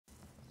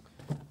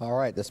All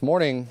right, this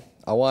morning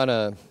I want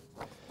to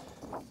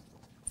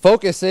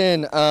focus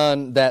in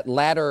on that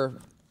latter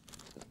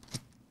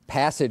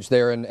passage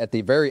there at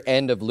the very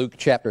end of Luke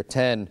chapter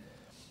 10,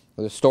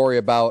 the story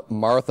about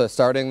Martha,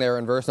 starting there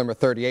in verse number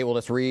 38. We'll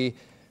just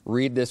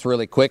read this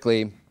really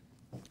quickly.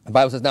 The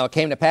Bible says, "Now it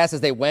came to pass as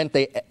they went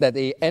that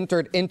they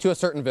entered into a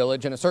certain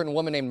village, and a certain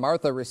woman named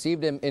Martha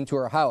received him into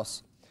her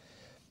house.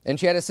 And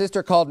she had a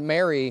sister called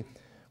Mary,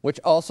 which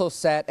also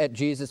sat at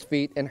Jesus'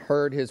 feet and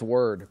heard his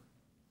word.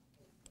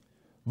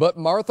 But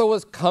Martha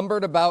was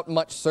cumbered about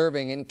much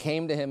serving, and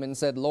came to him and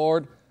said,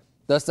 Lord,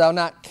 dost thou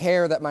not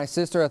care that my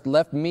sister hath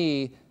left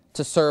me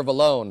to serve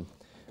alone?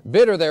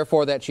 Bid her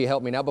therefore that she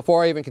help me." Now,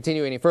 before I even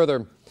continue any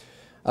further,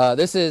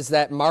 this is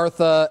that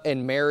Martha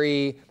and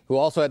Mary, who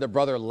also had their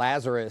brother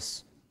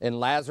Lazarus, and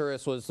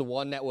Lazarus was the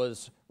one that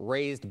was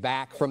raised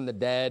back from the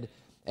dead.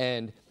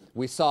 And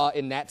we saw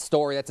in that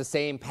story, that's the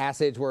same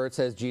passage where it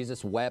says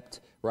Jesus wept,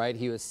 right?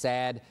 He was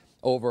sad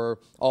over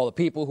all the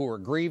people who were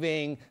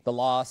grieving the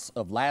loss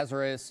of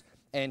Lazarus.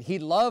 And he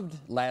loved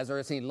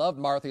Lazarus, he loved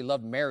Martha, he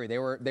loved Mary. They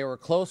were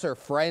closer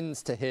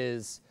friends to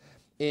his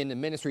in the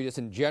ministry, just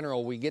in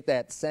general. We get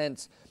that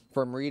sense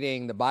from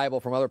reading the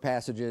Bible, from other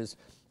passages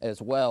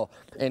as well.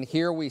 And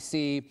here we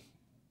see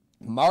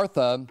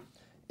Martha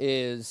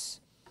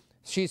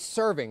she's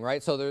serving,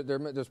 right? So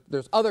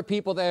there's other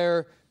people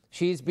there.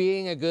 She's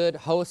being a good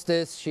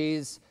hostess.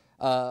 She's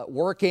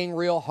working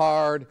real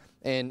hard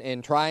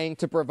and trying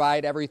to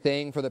provide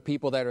everything for the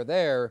people that are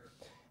there.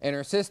 And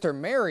her sister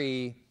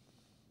Mary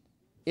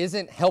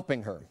isn't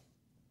helping her,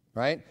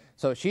 right?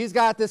 So she's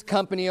got this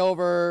company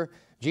over.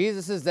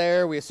 Jesus is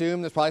there. We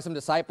assume there's probably some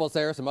disciples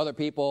there, some other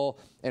people.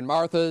 And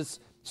Martha's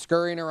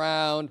scurrying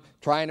around,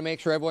 trying to make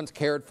sure everyone's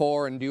cared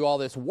for and do all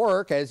this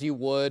work as you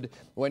would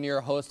when you're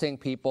hosting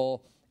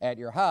people at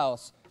your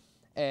house.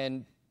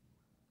 And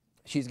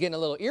she's getting a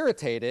little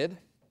irritated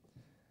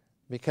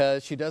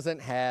because she doesn't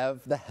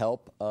have the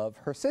help of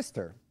her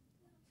sister.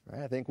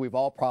 Right? I think we've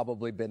all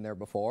probably been there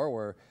before,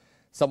 where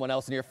someone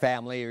else in your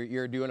family,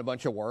 you're doing a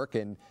bunch of work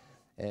and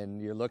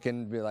you're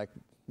looking to be like,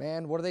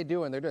 man, what are they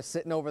doing? They're just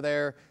sitting over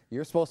there.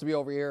 You're supposed to be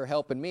over here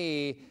helping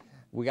me.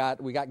 We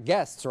got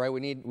guests, right? We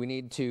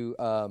need to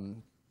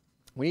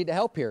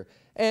help here.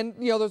 And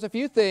there's a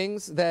few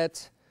things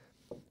that,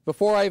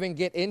 before I even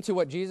get into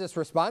what Jesus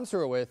responds to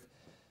her with,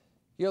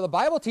 the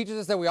Bible teaches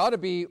us that we ought to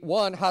be,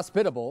 one,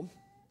 hospitable,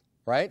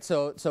 right?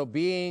 So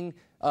being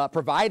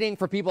providing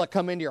for people that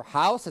come into your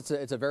house,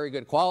 it's a very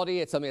good quality.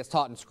 It's something that's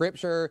taught in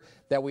Scripture,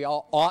 that we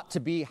all ought to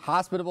be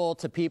hospitable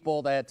to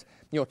people, that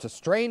to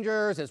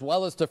strangers as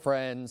well as to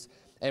friends,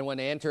 and when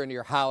they enter into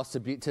your house,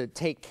 to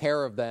take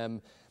care of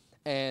them,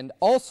 and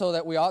also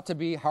that we ought to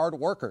be hard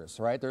workers,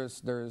 right?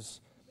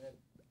 There's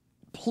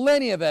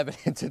plenty of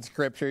evidence in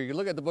Scripture. You can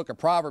look at the book of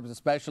Proverbs,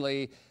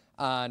 especially,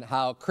 on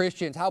how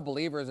Christians, how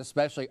believers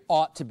especially,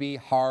 ought to be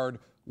hard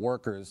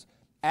workers.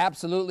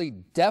 Absolutely,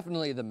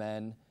 definitely the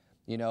men.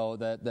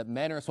 The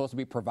men are supposed to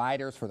be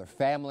providers for their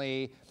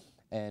family,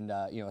 and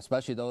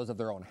especially those of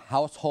their own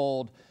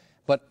household.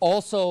 But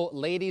also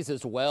ladies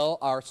as well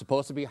are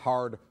supposed to be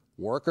hard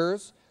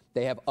workers.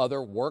 They have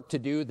other work to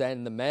do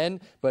than the men,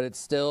 but it's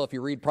still, if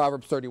you read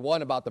Proverbs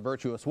 31 about the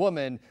virtuous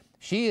woman,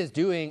 she is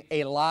doing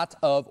a lot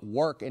of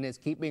work and is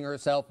keeping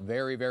herself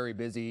very, very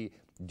busy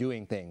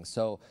doing things.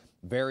 So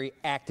very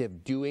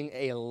active, doing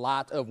a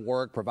lot of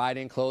work,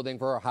 providing clothing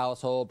for her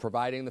household,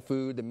 providing the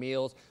food, the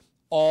meals.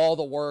 All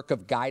the work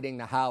of guiding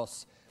the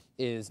house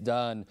is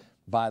done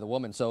by the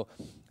woman. So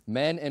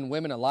men and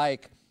women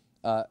alike,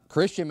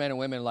 Christian men and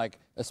women alike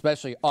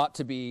especially, ought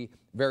to be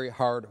very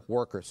hard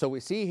workers. So we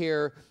see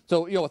here,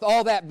 with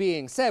all that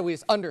being said, we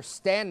just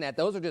understand that.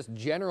 Those are just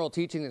general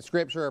teaching in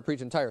Scripture. I preach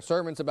entire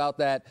sermons about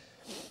that.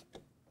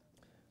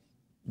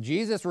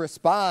 Jesus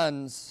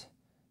responds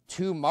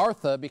to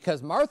Martha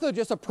because Martha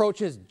just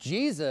approaches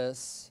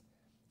Jesus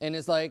and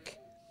is like,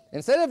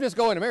 instead of just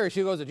going to Mary,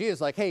 she goes to Jesus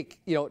like, hey,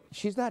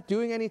 she's not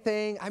doing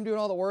anything. I'm doing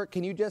all the work.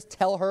 Can you just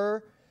tell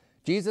her,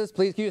 Jesus,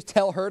 please, can you just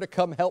tell her to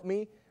come help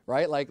me?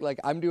 Right? Like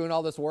I'm doing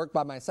all this work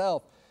by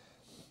myself.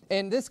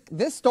 And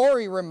this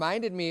story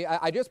reminded me,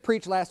 I just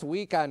preached last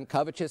week on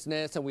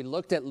covetousness, and we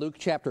looked at Luke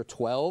chapter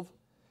 12,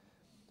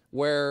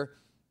 where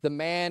the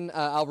man,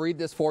 I'll read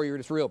this for you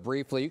just real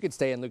briefly. You could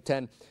stay in Luke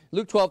 10.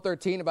 Luke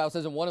 12:13, the Bible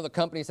says, and one of the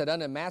company said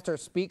unto him, Master,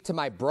 speak to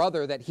my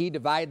brother that he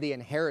divide the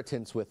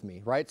inheritance with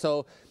me. Right?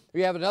 So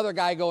you have another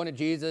guy going to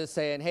Jesus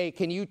saying, hey,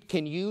 can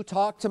you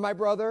talk to my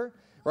brother?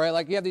 Right?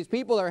 Like you have these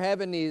people that are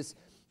having these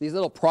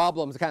little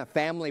problems, kind of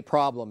family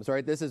problems,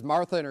 right? This is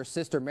Martha and her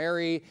sister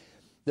Mary.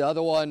 The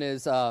other one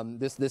is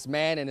this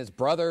man and his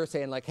brother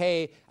saying like,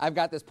 hey, I've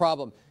got this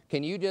problem.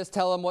 Can you just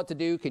tell him what to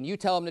do? Can you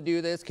tell him to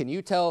do this? Can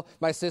you tell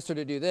my sister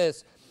to do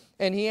this?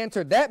 And he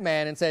answered that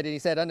man and he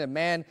said unto him,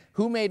 man,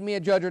 who made me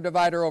a judge or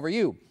divider over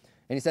you?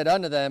 And he said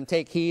unto them,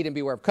 take heed and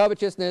beware of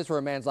covetousness, for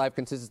a man's life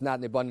consisteth not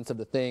in the abundance of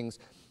the things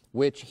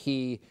which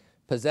he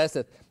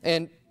possesseth.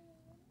 And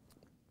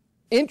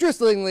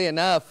interestingly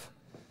enough,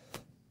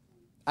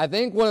 I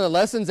think one of the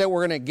lessons that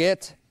we're going to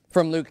get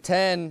from Luke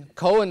 10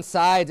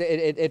 coincides,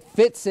 it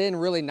fits in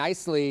really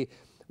nicely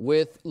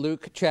with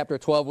Luke chapter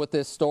 12 with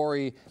this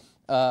story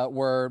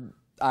where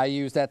I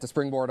used that to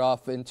springboard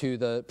off into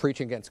the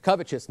preaching against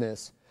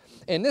covetousness.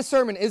 And this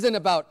sermon isn't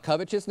about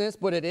covetousness,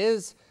 but it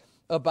is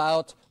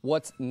about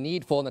what's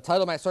needful. And the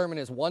title of my sermon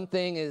is One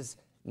Thing is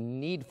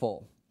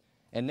Needful.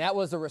 And that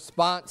was the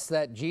response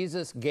that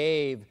Jesus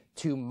gave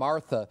to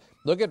Martha.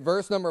 Look at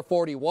verse number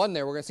 41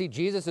 there. We're going to see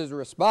Jesus'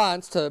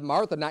 response to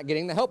Martha not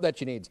getting the help that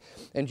she needs.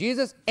 And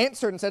Jesus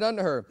answered and said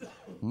unto her,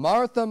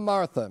 Martha,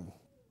 Martha,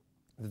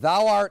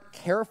 thou art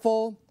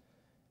careful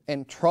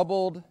and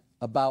troubled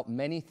about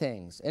many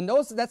things. And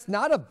that's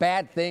not a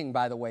bad thing,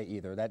 by the way,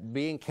 either. That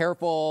being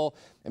careful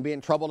and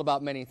being troubled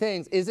about many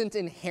things isn't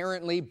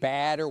inherently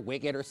bad or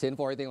wicked or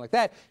sinful or anything like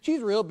that.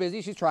 She's real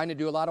busy. She's trying to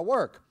do a lot of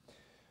work.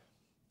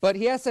 But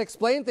he has to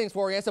explain things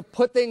for her. He has to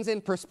put things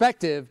in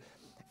perspective.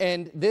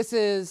 And this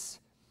is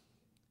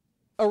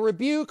a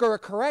rebuke or a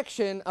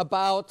correction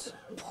about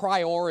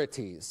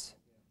priorities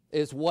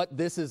is what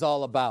this is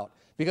all about.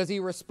 Because he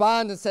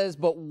responds and says,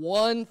 but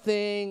one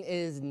thing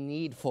is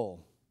needful.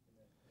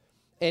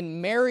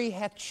 And Mary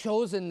hath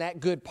chosen that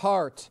good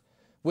part,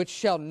 which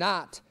shall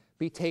not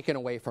be taken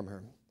away from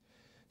her.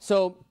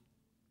 So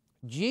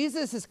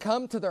Jesus has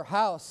come to their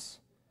house,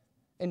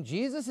 and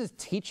Jesus is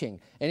teaching.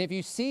 And if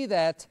you see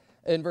that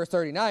in verse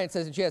 39, it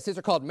says, and she had a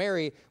sister called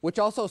Mary, which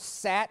also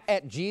sat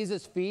at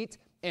Jesus' feet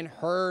and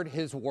heard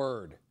his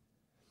word.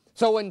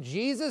 So when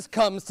Jesus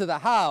comes to the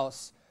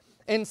house,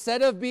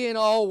 instead of being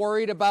all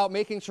worried about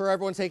making sure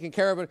everyone's taken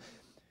care of it,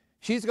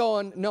 she's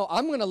going, no,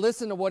 I'm going to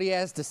listen to what he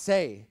has to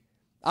say.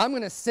 I'm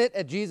going to sit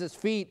at Jesus'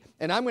 feet,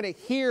 and I'm going to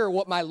hear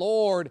what my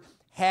Lord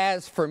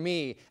has for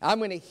me. I'm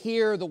going to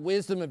hear the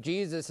wisdom of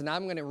Jesus, and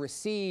I'm going to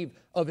receive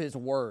of his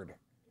word.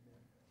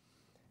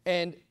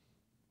 And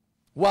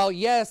while,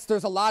 yes,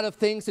 there's a lot of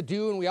things to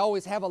do, and we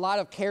always have a lot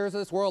of cares in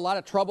this world, a lot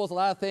of troubles, a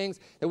lot of things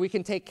that we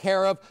can take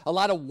care of, a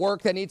lot of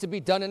work that needs to be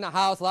done in the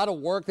house, a lot of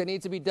work that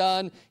needs to be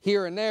done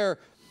here and there.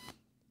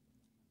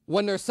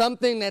 When there's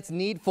something that's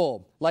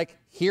needful, like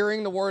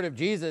hearing the word of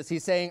Jesus,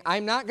 he's saying,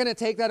 I'm not going to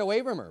take that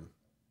away from her.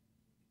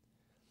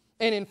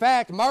 And in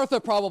fact, Martha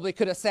probably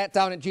could have sat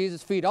down at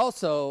Jesus' feet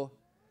also.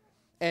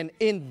 And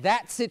in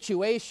that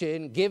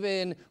situation,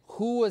 given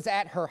who was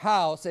at her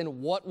house and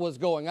what was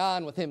going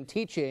on with him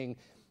teaching,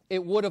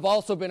 it would have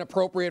also been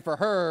appropriate for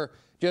her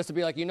just to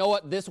be like, you know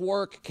what, this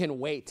work can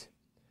wait.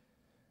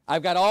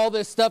 I've got all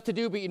this stuff to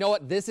do, but you know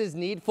what, this is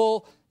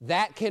needful.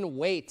 That can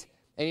wait.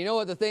 And you know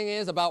what the thing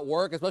is about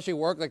work, especially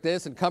work like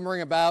this and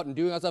coming about and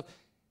doing all stuff,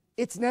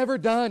 it's never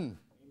done.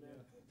 Amen.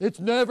 It's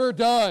never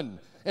done.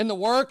 And the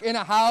work in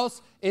a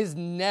house is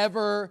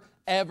never,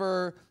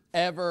 ever,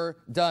 ever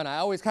done. I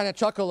always kind of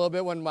chuckle a little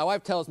bit when my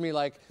wife tells me,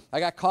 like, I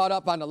got caught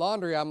up on the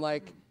laundry. I'm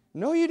like,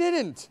 no, you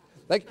didn't.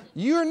 Like,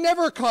 you're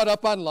never caught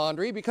up on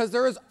laundry because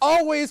there is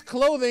always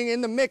clothing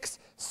in the mix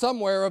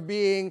somewhere of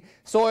being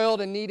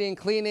soiled and needing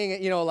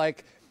cleaning. You know,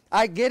 like,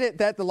 I get it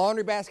that the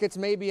laundry baskets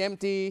may be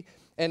empty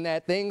and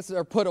that things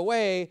are put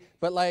away,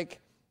 but,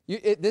 like,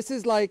 this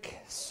is, like,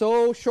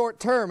 so short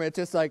term. It's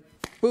just like,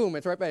 boom,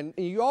 it's right back. And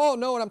you all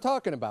know what I'm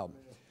talking about.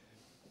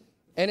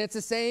 And it's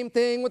the same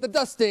thing with the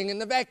dusting and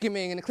the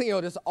vacuuming and the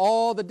cleaning, just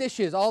all the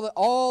dishes,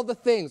 all the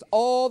things,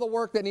 all the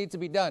work that needs to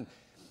be done.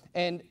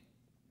 And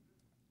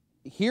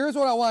here's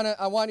what I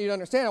want you to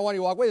understand. I want you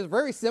to walk away. It's a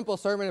very simple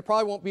sermon. It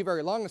probably won't be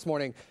very long this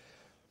morning.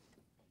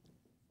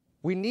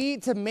 We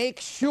need to make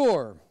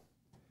sure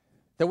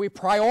that we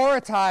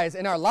prioritize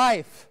in our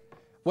life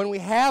when we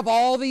have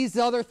all these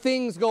other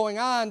things going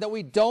on, that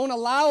we don't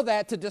allow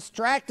that to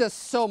distract us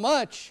so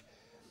much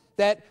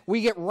that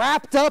we get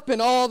wrapped up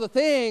in all the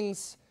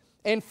things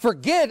and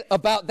forget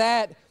about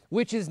that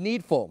which is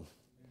needful.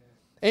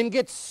 And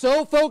get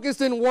so focused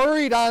and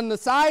worried on the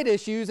side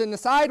issues and the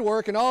side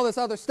work and all this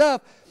other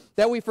stuff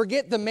that we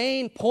forget the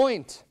main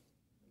point.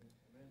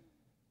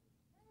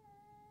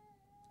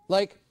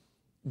 Like,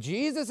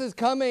 Jesus is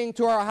coming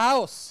to our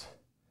house.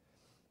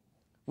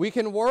 We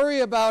can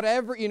worry about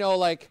every,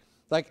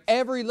 like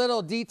every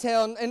little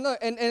detail. And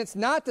it's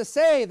not to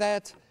say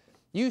that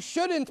you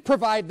shouldn't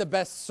provide the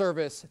best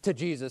service to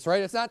Jesus,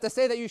 right? It's not to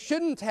say that you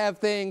shouldn't have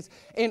things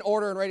in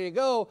order and ready to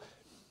go.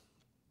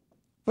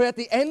 But at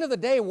the end of the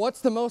day, what's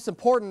the most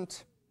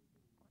important?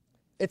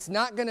 It's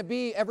not going to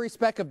be every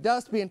speck of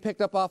dust being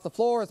picked up off the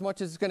floor as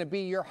much as it's going to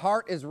be your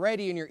heart is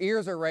ready and your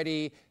ears are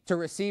ready to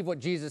receive what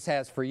Jesus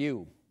has for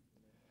you.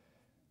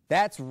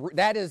 That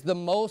is the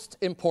most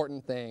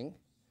important thing.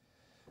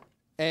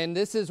 And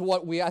this is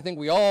what I think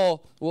we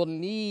all will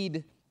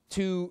need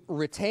to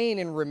retain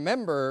and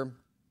remember.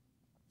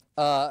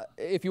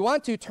 If you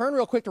want to, turn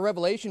real quick to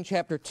Revelation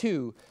chapter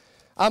 2.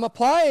 I'm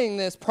applying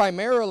this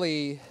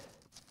primarily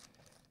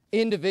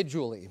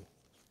individually.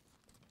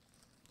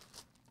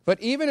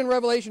 But even in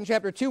Revelation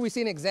chapter 2, we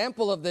see an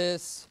example of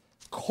this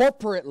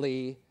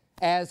corporately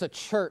as a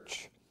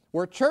church,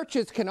 where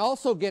churches can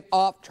also get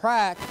off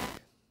track,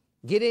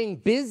 getting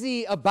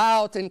busy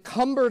about,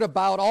 encumbered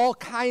about all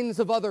kinds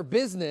of other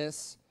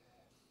business,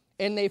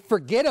 and they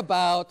forget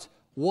about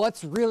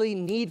what's really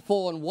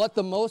needful and what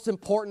the most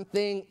important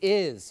thing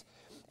is.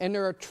 And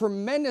there are a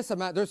tremendous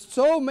amount, there's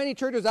so many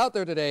churches out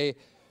there today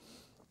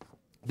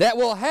that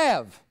will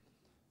have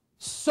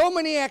so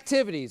many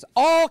activities,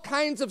 all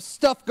kinds of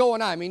stuff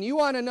going on. I mean, you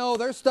want to know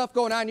there's stuff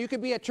going on. You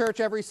could be at church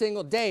every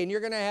single day, and you're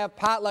going to have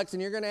potlucks,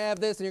 and you're going to have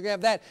this, and you're going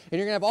to have that, and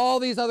you're going to have all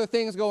these other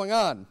things going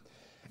on.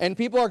 And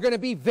people are going to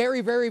be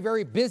very, very,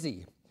 very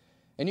busy.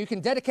 And you can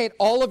dedicate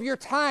all of your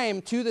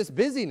time to this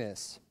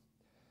busyness.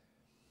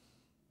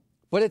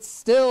 But it's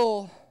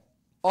still,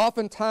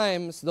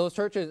 oftentimes, those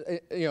churches,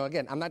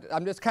 again,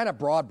 I'm just kind of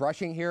broad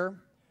brushing here.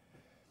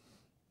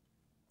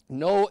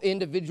 No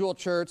individual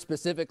church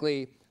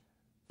specifically,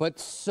 but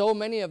so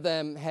many of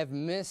them have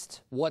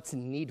missed what's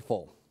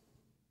needful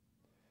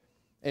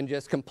and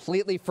just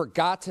completely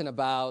forgotten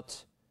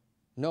about,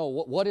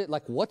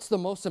 what's the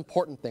most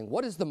important thing?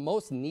 What is the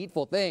most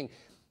needful thing?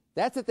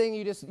 That's the thing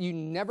you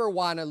never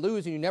want to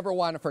lose and you never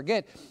want to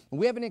forget.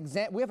 We have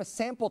a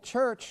sample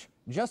church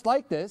just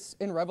like this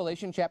in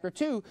Revelation chapter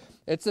 2.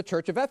 It's the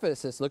church of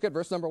Ephesus. Look at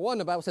verse number 1.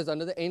 The Bible says,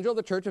 "Unto the angel of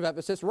the church of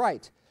Ephesus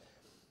write,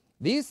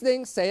 These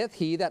things saith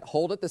he that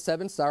holdeth the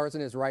 7 stars in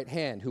his right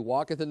hand, who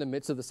walketh in the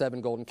midst of the 7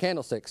 golden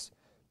candlesticks.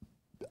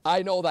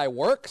 I know thy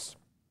works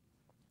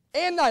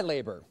and thy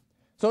labor."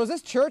 So is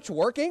this church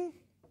working?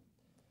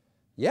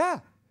 Yeah.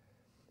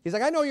 He's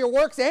like, I know your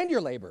works and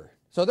your labor.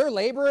 So they're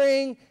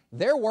laboring,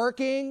 they're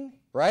working,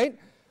 right?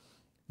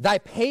 Thy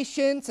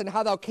patience and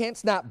how thou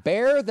canst not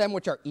bear them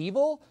which are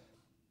evil.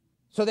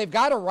 So they've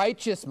got a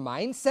righteous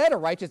mindset,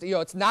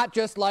 it's not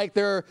just like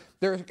they're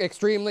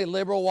extremely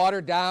liberal,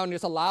 watered down,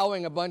 just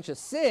allowing a bunch of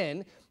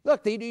sin.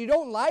 Look, you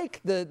don't like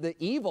the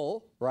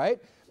evil,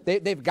 right?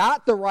 They've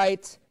got the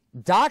right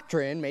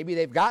doctrine. Maybe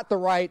they've got the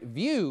right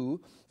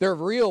view. They're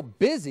real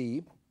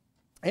busy.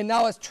 And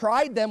now has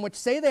tried them which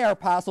say they are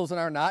apostles and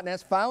are not, and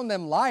has found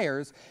them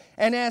liars,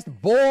 and hast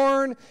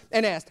borne,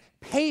 and hast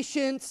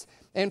patience,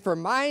 and for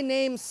my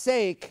name's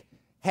sake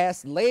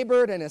hast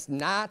labored and hast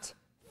not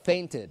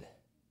fainted.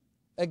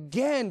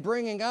 Again,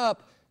 bringing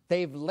up,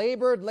 they've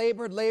labored,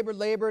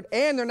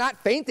 and they're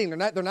not fainting. They're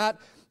not,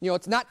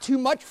 it's not too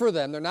much for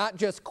them. They're not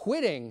just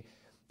quitting.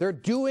 They're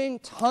doing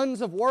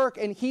tons of work,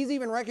 and he's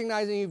even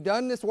recognizing you've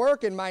done this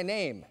work in my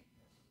name.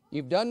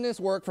 You've done this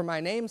work for my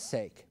name's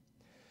sake.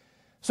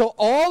 So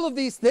all of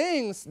these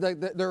things,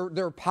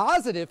 they're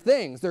positive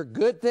things. They're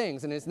good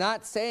things, and it's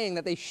not saying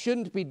that they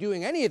shouldn't be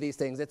doing any of these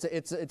things.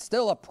 It's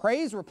still a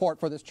praise report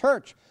for this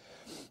church.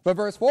 But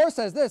verse 4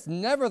 says this,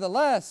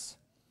 "Nevertheless,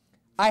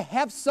 I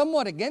have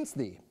somewhat against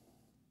thee,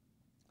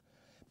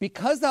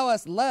 because thou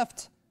hast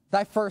left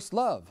thy first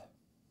love."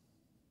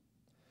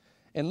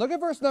 And look at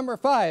verse number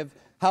 5,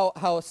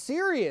 how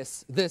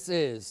serious this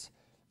is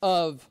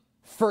of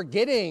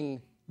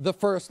forgetting the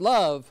first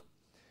love.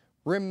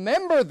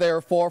 "Remember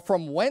therefore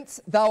from whence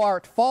thou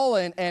art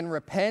fallen, and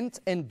repent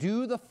and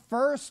do the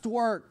first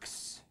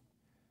works."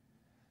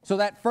 So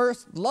that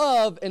first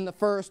love and the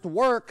first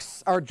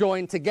works are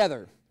joined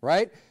together,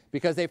 right?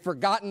 Because they've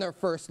forgotten their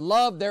first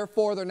love,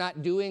 therefore they're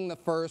not doing the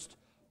first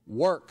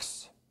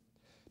works.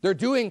 They're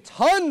doing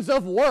tons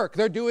of work.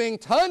 They're doing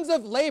tons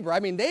of labor. I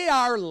mean, they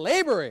are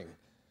laboring.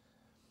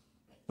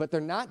 But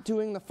they're not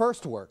doing the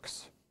first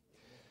works.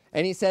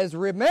 And he says,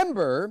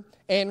 remember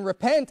and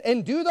repent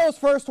and do those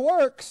first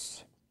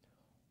works,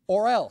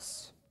 or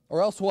else.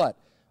 Or else what?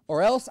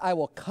 "Or else I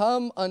will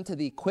come unto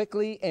thee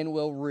quickly and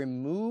will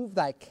remove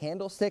thy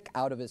candlestick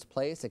out of his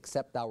place,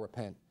 except thou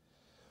repent."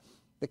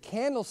 The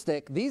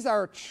candlestick, these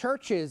are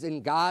churches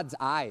in God's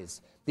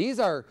eyes. These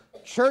are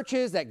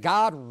churches that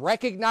God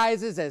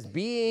recognizes as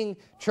being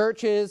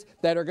churches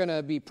that are going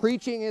to be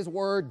preaching his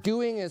word,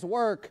 doing his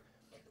work.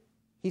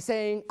 He's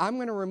saying, I'm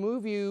going to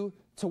remove you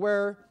to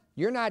where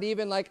you're not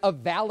even like a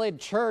valid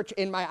church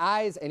in my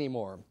eyes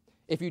anymore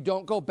if you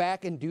don't go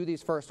back and do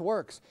these first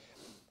works.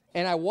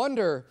 And I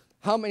wonder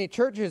how many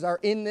churches are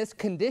in this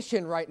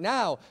condition right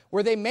now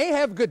where they may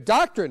have good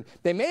doctrine,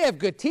 they may have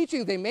good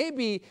teaching, they may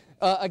be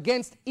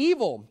against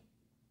evil,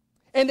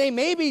 and they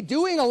may be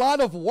doing a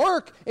lot of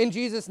work in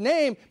Jesus'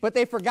 name, but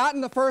they've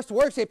forgotten the first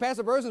works. Say,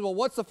 Pastor Berzins, well,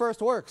 what's the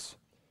first works?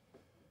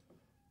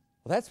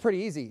 Well, that's pretty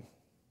easy.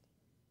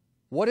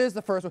 What is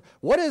the first work?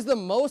 What is the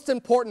most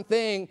important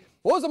thing?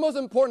 What was the most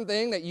important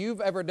thing that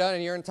you've ever done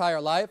in your entire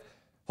life?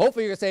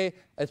 Hopefully you're going to say,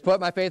 it's put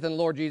my faith in the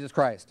Lord Jesus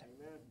Christ.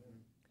 Amen.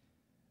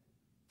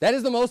 That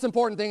is the most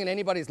important thing in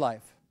anybody's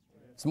life.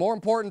 It's more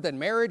important than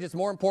marriage. It's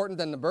more important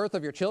than the birth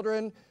of your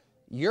children.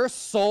 Your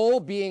soul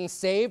being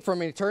saved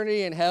from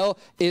eternity in hell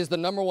is the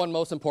number one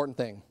most important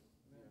thing.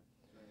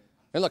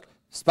 And look,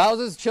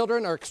 spouses,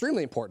 children are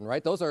extremely important,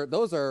 right? Those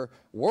are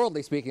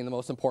worldly speaking the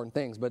most important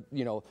things. But,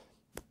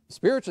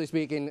 spiritually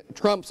speaking,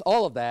 trumps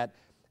all of that.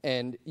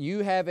 And you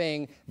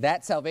having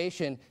that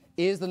salvation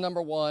is the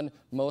number one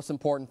most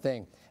important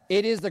thing.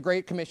 It is the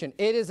Great Commission.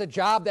 It is a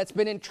job that's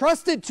been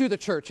entrusted to the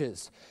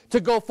churches to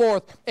go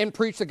forth and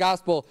preach the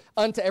gospel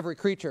unto every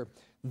creature.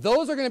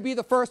 Those are going to be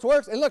the first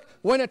works. And look,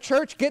 when a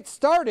church gets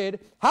started,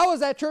 how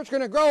is that church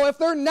going to grow if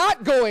they're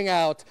not going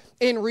out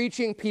and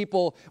reaching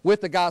people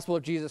with the gospel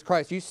of Jesus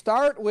Christ? You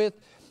start with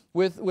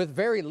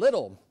very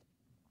little.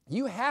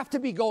 You have to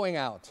be going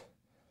out.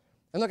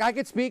 And look, I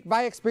could speak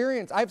by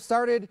experience. I've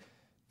started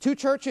 2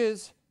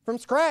 churches from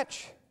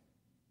scratch.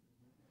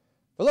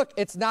 But look,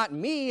 it's not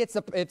me. It's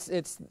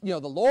the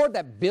Lord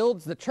that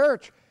builds the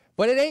church.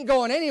 But it ain't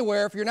going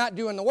anywhere if you're not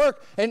doing the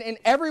work. And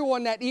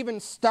everyone that even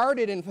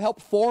started and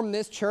helped form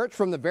this church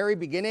from the very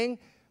beginning,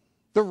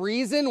 the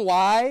reason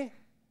why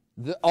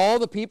all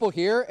the people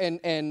here,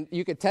 and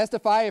you could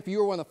testify if you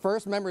were one of the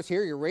first members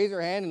here, you raise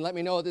your hand and let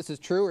me know if this is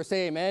true or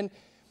say amen,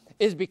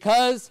 is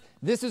because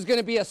this is going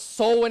to be a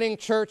soul-winning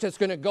church that's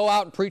going to go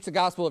out and preach the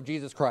gospel of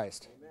Jesus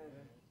Christ. Amen.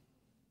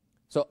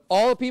 So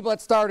all the people that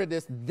started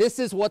this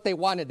is what they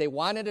wanted. They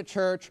wanted a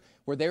church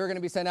where they were going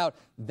to be sent out.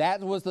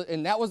 That was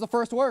the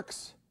first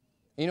works.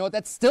 You know what?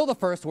 That's still the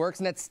first works,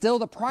 and that's still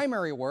the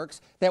primary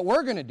works that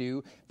we're going to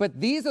do.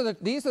 But these are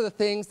the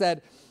things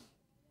that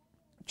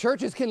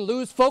churches can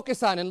lose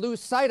focus on and lose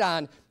sight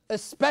on,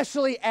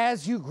 especially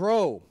as you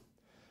grow.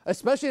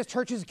 Especially as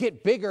churches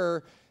get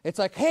bigger, it's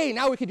like, hey,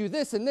 now we can do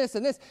this and this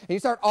and this. And you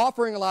start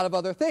offering a lot of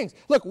other things.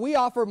 Look, we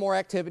offer more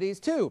activities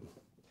too.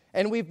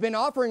 And we've been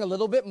offering a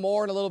little bit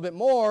more and a little bit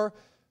more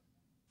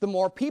the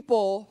more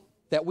people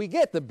that we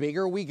get, the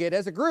bigger we get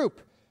as a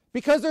group.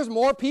 Because there's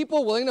more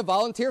people willing to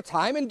volunteer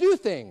time and do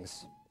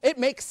things. It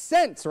makes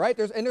sense, right?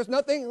 There's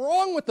nothing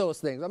wrong with those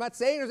things. I'm not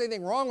saying there's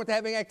anything wrong with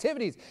having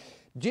activities.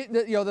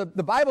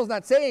 The Bible's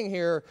not saying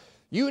here,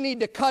 you need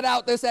to cut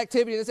out this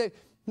activity. And say,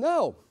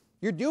 no,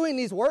 you're doing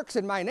these works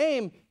in my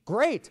name.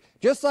 Great.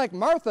 Just like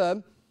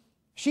Martha,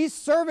 she's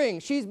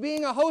serving. She's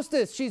being a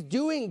hostess. She's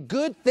doing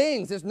good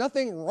things. There's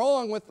nothing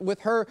wrong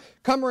with her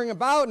coming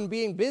about and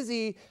being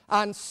busy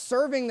on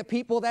serving the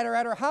people that are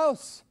at her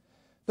house.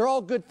 They're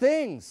all good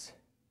things.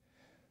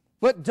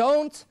 But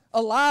don't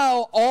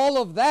allow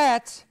all of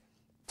that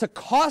to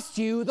cost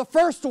you the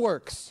first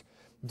works.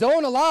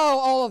 Don't allow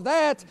all of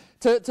that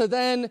to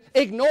then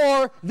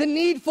ignore the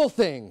needful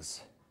things.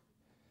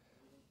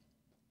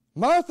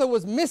 Martha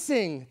was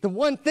missing the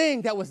one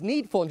thing that was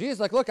needful. And Jesus is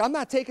like, look, I'm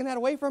not taking that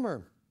away from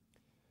her.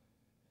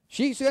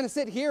 She's going to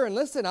sit here and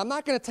listen. I'm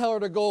not going to tell her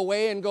to go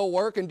away and go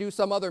work and do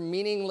some other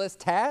meaningless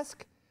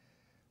task.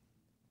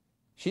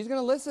 She's going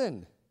to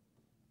listen.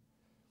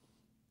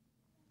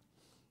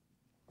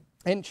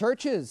 And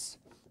churches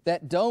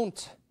that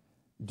don't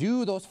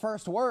do those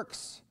first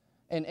works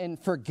and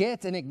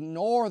forget and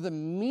ignore the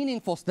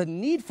meaningful, the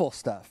needful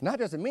stuff, not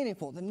just the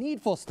meaningful, the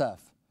needful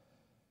stuff,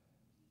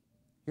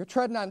 you're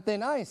treading on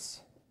thin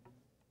ice.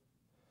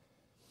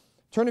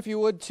 Turn, if you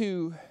would,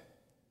 to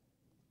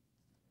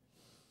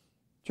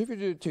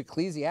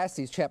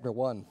Ecclesiastes chapter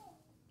 1.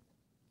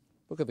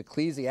 Book of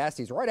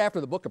Ecclesiastes, right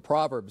after the book of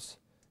Proverbs.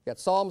 You got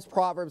Psalms,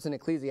 Proverbs, and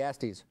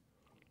Ecclesiastes.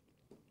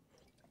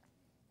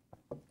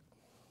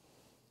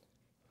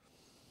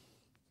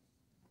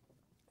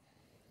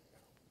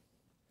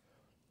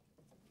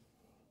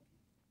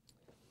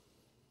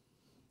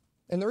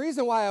 And the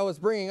reason why I was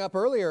bringing up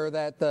earlier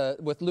that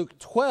with Luke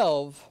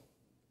 12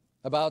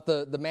 about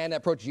the man that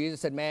approached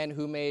Jesus, said, man,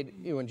 who made,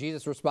 when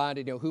Jesus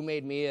responded, who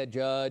made me a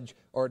judge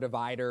or a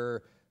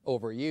divider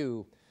over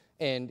you?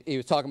 And he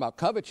was talking about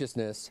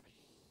covetousness,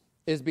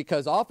 is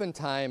because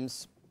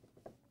oftentimes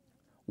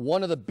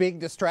one of the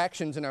big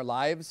distractions in our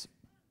lives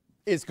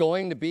is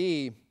going to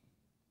be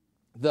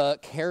the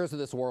cares of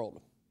this world.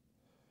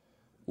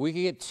 We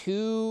can get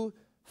too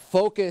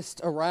focused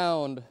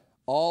around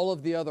all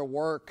of the other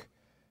work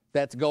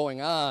that's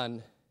going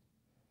on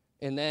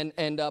and then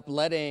end up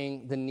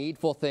letting the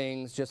needful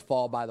things just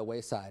fall by the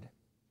wayside.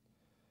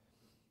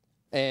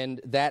 And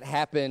that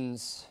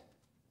happens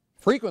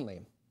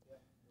frequently.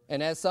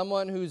 And as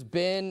someone who's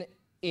been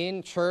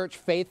in church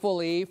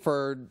faithfully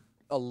for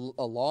a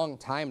long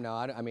time now,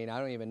 I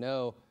don't even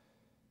know,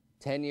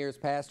 10 years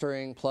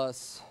pastoring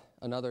plus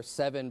another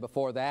 7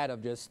 before that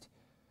of just,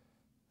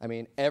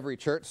 every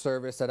church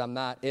service that I'm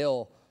not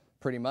ill,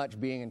 pretty much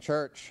being in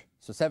church.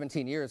 So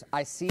 17 years,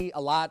 I see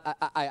a lot.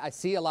 I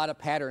see a lot of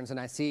patterns, and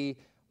I see,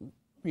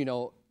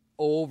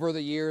 over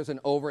the years and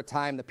over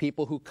time, the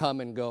people who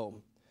come and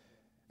go,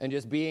 and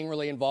just being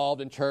really involved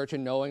in church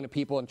and knowing the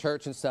people in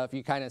church and stuff.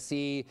 You kind of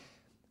see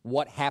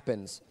what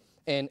happens,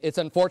 and it's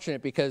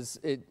unfortunate because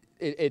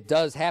it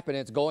does happen.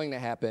 It's going to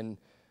happen,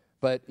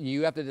 but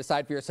you have to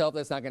decide for yourself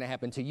that's not going to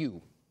happen to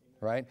you,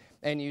 right?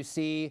 And you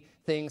see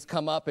things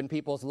come up in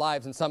people's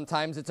lives, and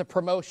sometimes it's a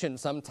promotion,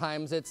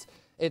 sometimes it's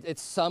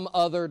some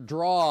other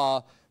draw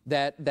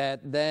that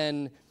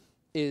then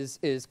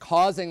is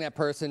causing that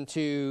person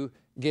to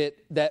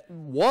that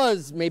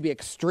was maybe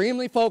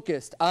extremely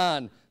focused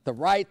on the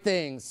right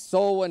things,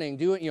 soul winning,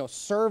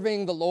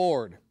 serving the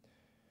Lord,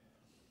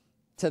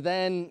 to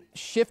then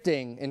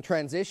shifting and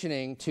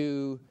transitioning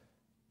to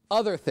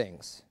other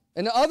things.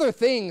 And the other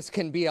things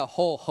can be a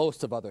whole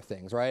host of other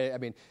things, right?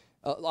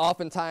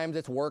 Oftentimes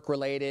it's work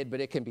related, but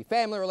it can be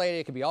family related.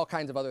 It can be all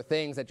kinds of other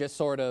things that just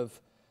sort of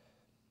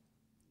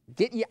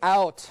get you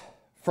out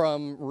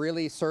from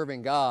really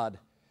serving God.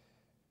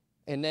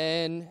 And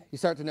then you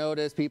start to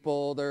notice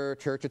people, their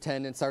church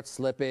attendance starts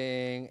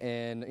slipping,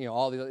 and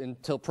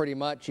until pretty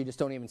much you just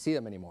don't even see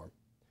them anymore.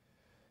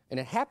 And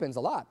it happens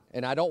a lot.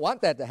 And I don't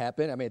want that to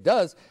happen. It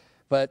does.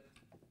 And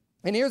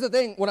here's the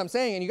thing, what I'm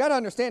saying, and you got to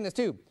understand this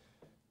too.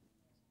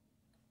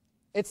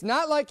 It's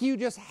not like you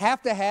just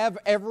have to have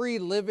every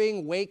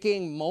living,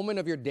 waking moment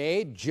of your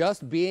day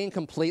just being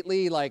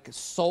completely like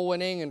soul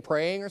winning and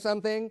praying or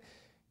something.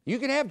 You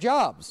can have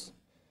jobs.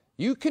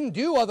 You can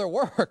do other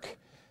work,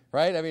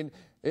 right? I mean,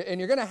 and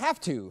you're going to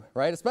have to,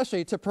 right?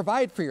 Especially to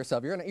provide for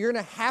yourself. You're going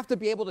to have to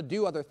be able to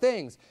do other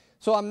things.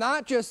 So I'm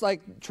not just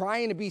like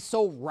trying to be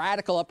so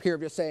radical up here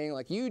of just saying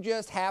like you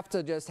just have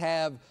to just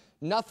have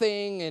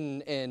nothing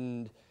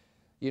and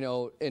you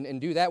know and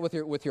do that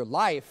with your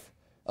life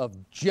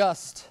of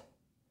just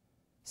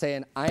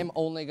saying, I'm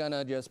only going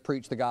to just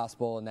preach the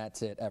gospel and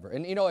that's it ever.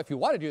 And, you know, if you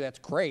want to do that, that's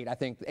great. I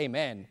think,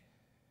 amen.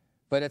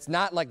 But it's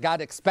not like God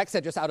expects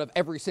that just out of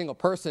every single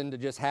person to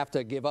just have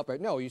to give up.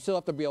 No, you still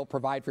have to be able to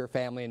provide for your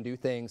family and do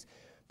things.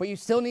 But you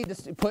still need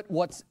to put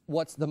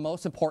what's the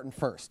most important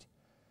first.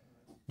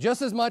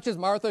 Just as much as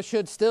Martha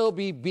should still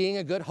be being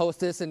a good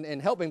hostess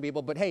and helping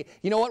people. But, hey,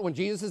 you know what? When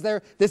Jesus is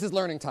there, this is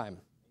learning time.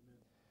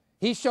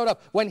 He showed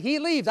up. When he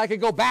leaves, I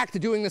could go back to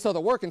doing this other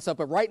work and stuff.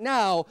 But right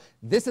now,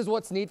 this is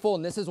what's needful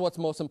and this is what's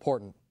most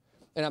important.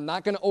 And I'm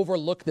not going to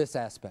overlook this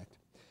aspect.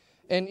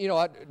 And, you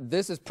know,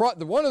 this is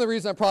one of the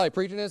reasons I'm probably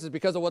preaching this is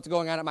because of what's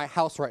going on at my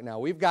house right now.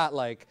 We've got,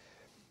 like,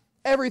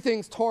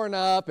 everything's torn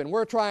up, and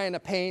we're trying to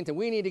paint, and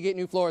we need to get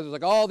new floors. There's,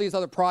 like, all these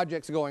other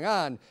projects going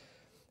on.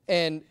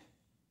 And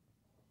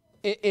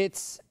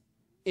it's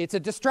a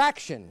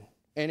distraction.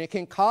 And it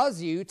can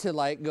cause you to,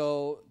 like,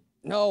 go,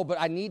 no, but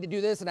I need to do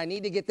this, and I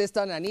need to get this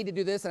done, and I need to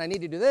do this, and I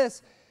need to do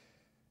this.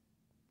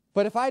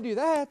 But if I do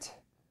that,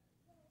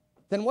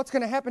 then what's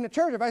going to happen to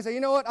church? If I say, you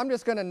know what, I'm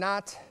just going to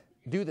not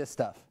do this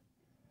stuff.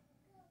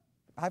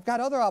 I've got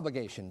other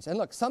obligations. And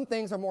look, some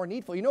things are more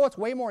needful. You know what's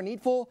way more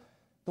needful?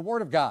 The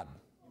Word of God.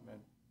 Amen.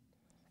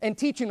 And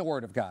teaching the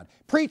Word of God,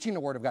 preaching the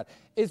Word of God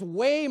is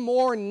way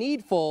more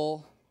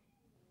needful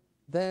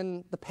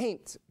than the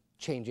paint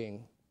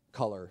changing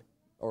color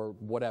or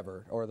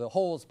whatever, or the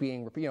holes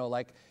being, you know,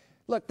 like,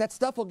 look, that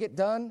stuff will get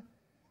done,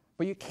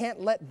 but you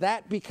can't let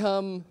that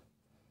become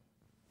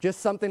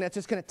just something that's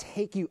just going to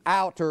take you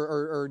out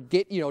or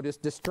get, you know,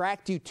 just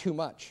distract you too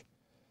much.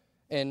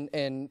 And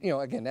you know,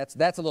 again, that's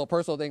a little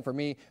personal thing for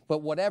me, but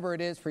whatever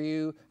it is for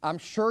you, I'm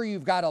sure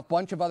you've got a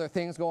bunch of other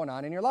things going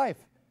on in your life.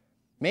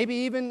 Maybe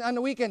even on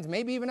the weekends,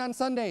 maybe even on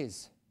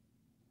Sundays,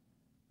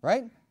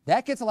 right?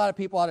 That gets a lot of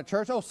people out of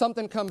church. Oh,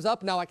 something comes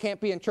up, now I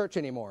can't be in church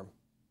anymore.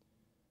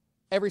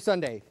 Every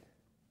Sunday.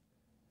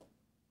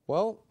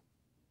 Well,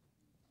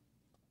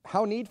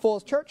 how needful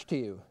is church to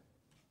you?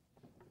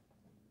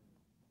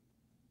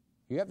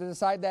 You have to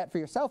decide that for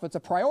yourself. It's a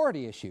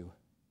priority issue.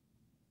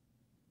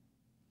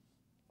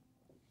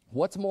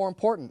 What's more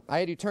important? I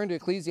had you turn to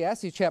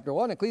Ecclesiastes chapter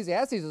 1.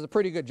 Ecclesiastes does a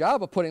pretty good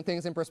job of putting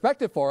things in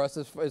perspective for us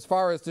as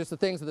far as just the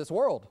things of this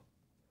world.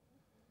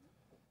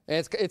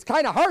 And it's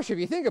kind of harsh if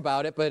you think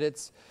about it,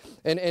 but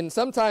and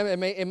sometimes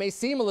it may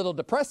seem a little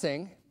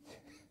depressing,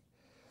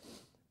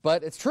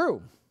 but it's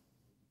true.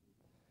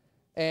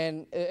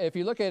 And if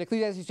you look at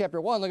Ecclesiastes chapter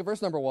 1, look at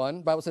verse number 1.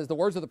 The Bible says, the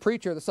words of the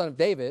preacher, the son of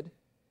David,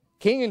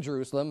 king in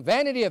Jerusalem,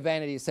 vanity of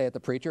vanities, saith the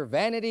preacher,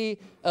 vanity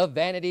of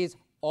vanities,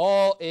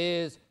 all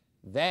is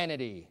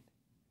vanity.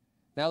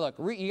 Now look,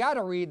 you got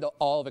to read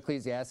all of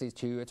Ecclesiastes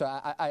too. So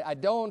I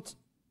don't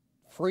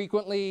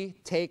frequently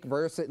take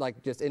verses,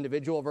 like just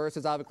individual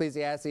verses out of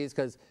Ecclesiastes,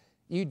 because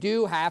you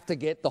do have to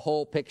get the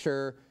whole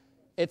picture.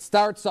 It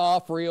starts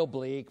off real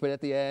bleak, but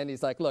at the end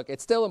he's like, look,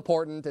 it's still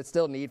important, it's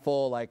still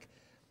needful, like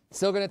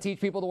still going to teach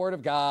people the Word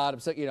of God, I'm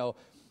still, you know,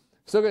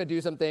 still going to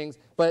do some things,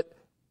 but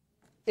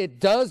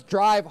it does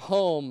drive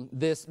home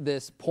this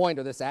point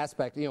or this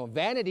aspect. You know,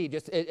 vanity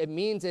just, it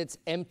means it's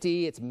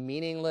empty, it's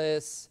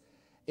meaningless,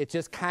 it's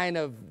just kind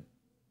of,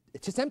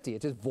 it's just empty,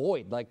 it's just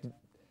void. Like,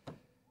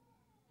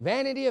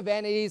 vanity of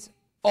vanities,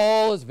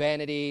 all is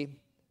vanity.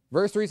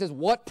 Verse 3 says,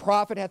 what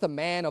profit hath a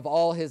man of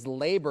all his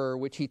labor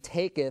which he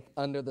taketh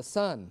under the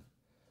sun?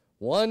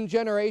 One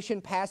generation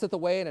passeth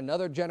away, and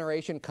another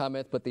generation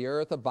cometh, but the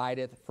earth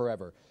abideth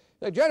forever.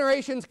 The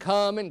generations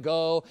come and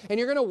go, and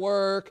you're going to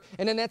work,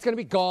 and then that's going to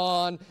be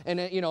gone, and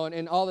then, you know,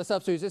 and all this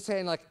stuff. So he's just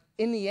saying, like,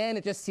 in the end,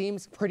 it just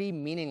seems pretty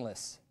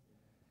meaningless,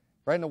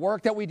 right? And the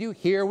work that we do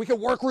here, we could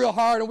work real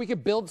hard, and we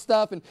could build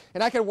stuff, and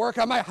I could work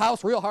on my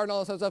house real hard and all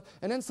this other stuff,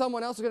 and then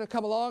someone else is going to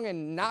come along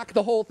and knock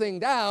the whole thing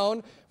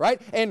down,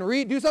 right? And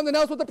do something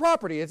else with the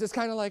property. It's just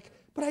kind of like,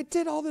 but I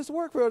did all this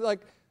work for it,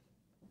 like,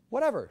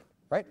 whatever,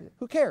 right?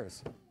 Who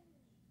cares?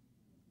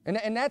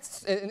 And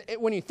that's,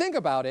 when you think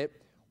about it,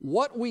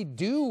 what we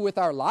do with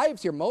our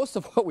lives here, most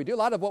of what we do, a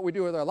lot of what we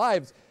do with our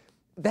lives,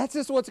 that's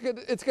just what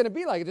it's going to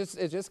be like. It's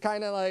just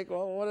kind of like,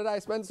 well, what did I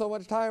spend so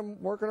much time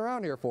working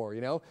around here for, you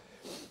know?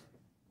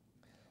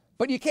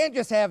 But you can't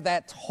just have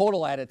that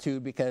total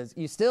attitude, because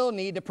you still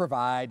need to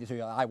provide. So, you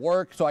know, I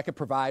work so I can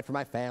provide for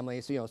my family,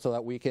 so, you know, so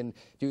that we can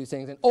do these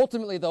things. And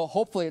ultimately, though,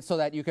 hopefully it's so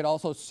that you could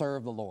also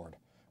serve the Lord,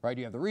 right?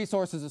 You have the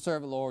resources to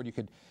serve the Lord.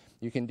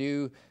 You can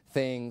do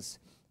things,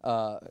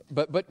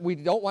 but we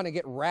don't want to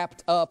get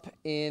wrapped up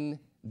in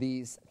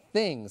these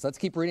things. Let's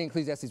keep reading.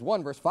 Ecclesiastes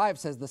 1 verse 5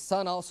 says, the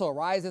sun also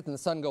ariseth, and the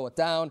sun goeth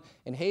down,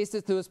 and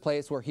hasteth to his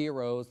place where he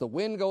arose. The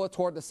wind goeth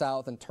toward the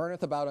south, and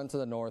turneth about unto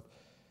the north.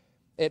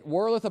 It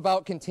whirleth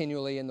about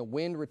continually, and the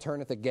wind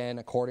returneth again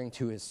according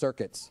to his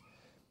circuits.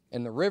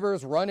 And the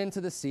rivers run into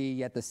the sea,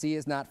 yet the sea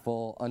is not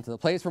full. Unto the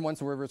place from whence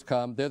the rivers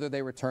come, thither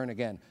they return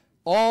again.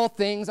 All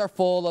things are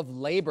full of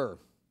labor.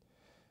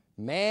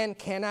 Man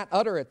cannot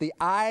utter it. The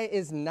eye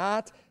is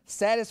not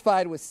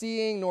satisfied with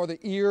seeing, nor the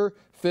ear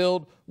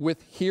filled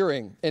with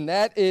hearing. And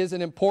that is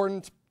an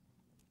important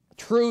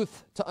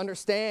truth to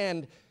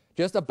understand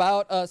just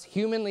about us,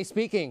 humanly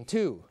speaking,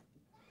 too.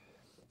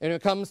 And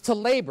it comes to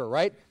labor,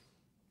 right?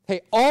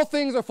 Hey, all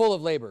things are full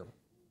of labor.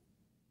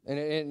 And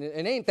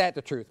ain't that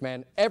the truth,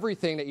 man?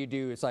 Everything that you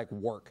do is like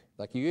work.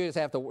 Like you just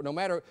have to, no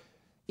matter,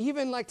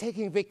 even like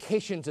taking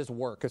vacations is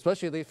work,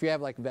 especially if you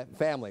have like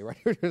family, right?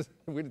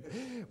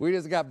 we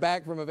just got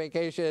back from a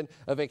vacation.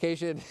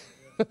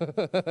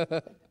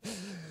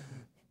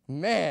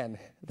 Man,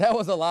 that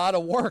was a lot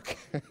of work.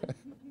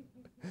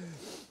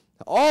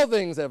 All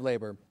things have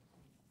labor.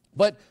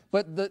 But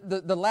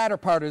the latter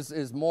part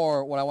is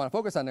more what I want to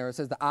focus on there. It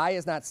says the eye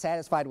is not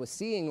satisfied with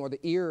seeing, nor the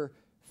ear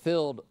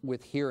filled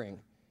with hearing.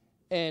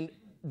 And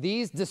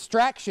these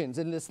distractions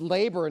and this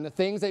labor and the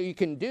things that you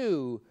can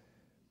do,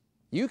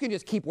 you can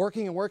just keep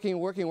working and working and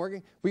working and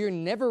working, but you're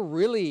never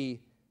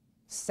really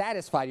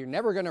satisfied. You're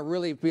never going to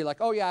really be like,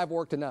 oh yeah, I've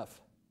worked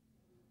enough.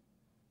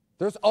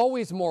 There's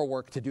always more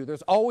work to do.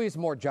 There's always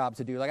more jobs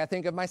to do. Like I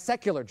think of my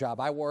secular job.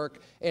 I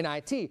work in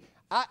IT.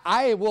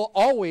 I will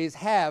always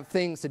have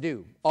things to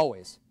do,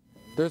 always.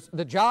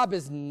 The job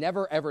is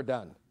never, ever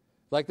done.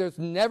 Like there's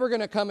never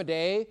going to come a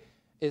day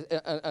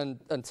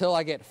until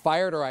I get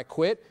fired or I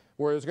quit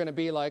where it's going to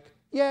be like,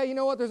 yeah, you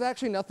know what, there's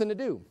actually nothing to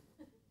do.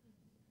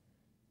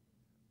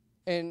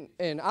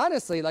 And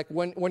honestly, like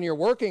when you're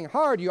working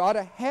hard, you ought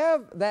to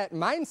have that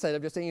mindset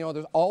of just saying, you know,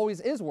 there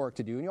always is work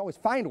to do, and you always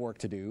find work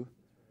to do.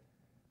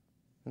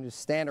 And just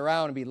stand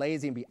around and be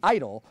lazy and be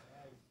idle.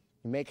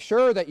 Make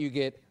sure that you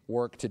get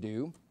work to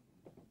do.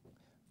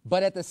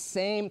 But at the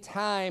same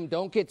time,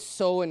 don't get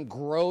so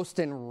engrossed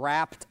and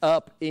wrapped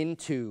up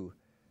into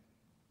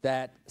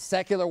that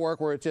secular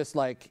work where it's just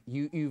like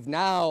you've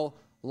now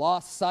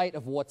lost sight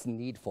of what's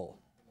needful.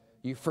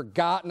 You've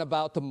forgotten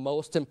about the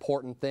most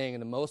important thing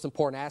and the most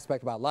important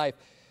aspect about life.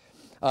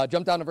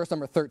 Jump down to verse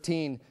number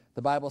 13.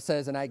 The Bible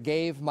says, and I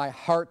gave my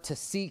heart to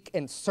seek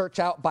and search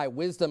out by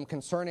wisdom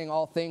concerning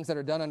all things that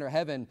are done under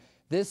heaven.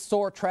 This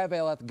sore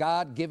travail hath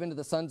God given to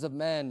the sons of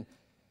man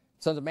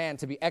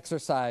to be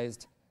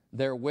exercised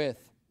therewith.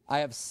 I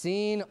have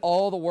seen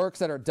all the works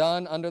that are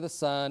done under the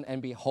sun,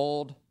 and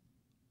behold,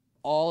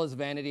 all is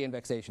vanity and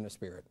vexation of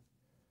spirit.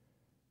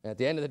 And at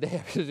the end of the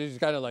day, he's just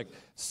kind of like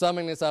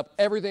summing this up.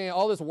 Everything,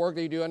 all this work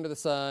that you do under the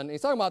sun.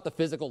 He's talking about the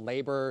physical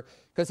labor,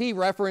 because he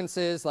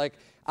references like,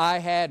 I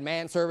had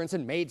manservants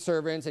and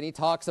maidservants, and he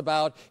talks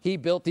about he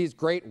built these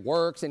great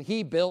works, and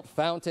he built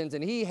fountains,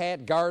 and he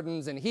had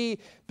gardens, and he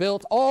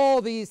built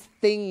all these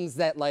things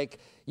that like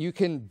you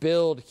can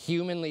build,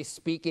 humanly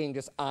speaking,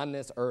 just on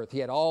this earth. He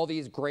had all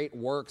these great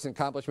works and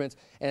accomplishments,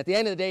 and at the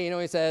end of the day, you know,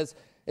 he says,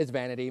 it's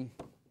vanity.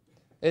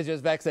 It's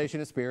just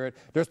vexation of spirit.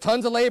 There's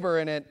tons of labor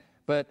in it,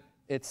 but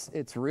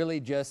it's really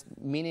just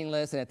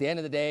meaningless, and at the end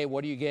of the day,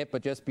 what do you get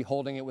but just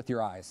beholding it with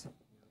your eyes?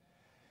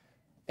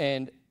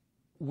 And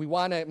we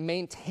want to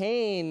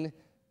maintain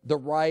the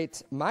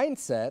right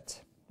mindset,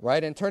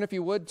 right? And turn, if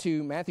you would,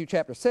 to Matthew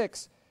chapter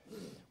 6.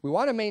 We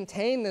want to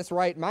maintain this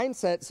right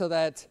mindset so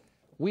that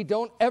we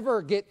don't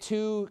ever get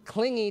too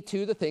clingy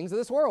to the things of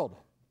this world.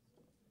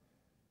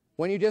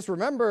 When you just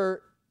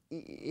remember,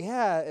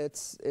 yeah,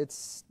 it's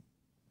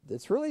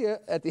really,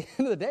 at the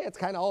end of the day, it's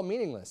kind of all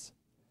meaningless.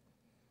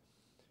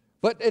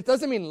 But it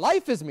doesn't mean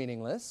life is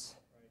meaningless.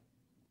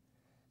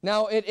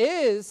 Now,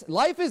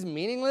 life is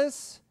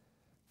meaningless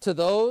to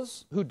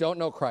those who don't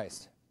know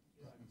Christ.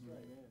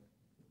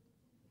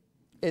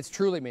 It's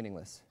truly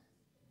meaningless.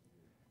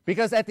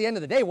 Because at the end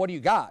of the day, what do you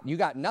got? You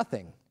got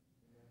nothing.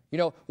 You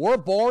know, we're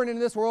born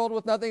into this world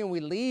with nothing, and we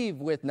leave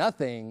with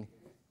nothing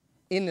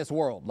in this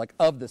world, like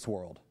of this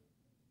world.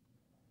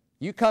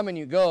 You come and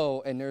you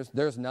go, and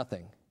there's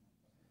nothing.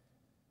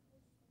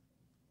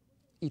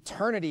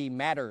 Eternity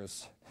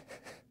matters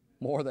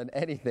more than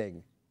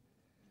anything.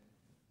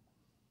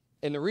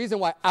 And the reason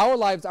why our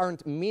lives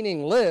aren't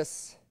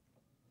meaningless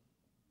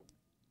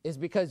is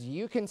because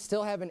you can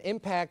still have an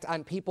impact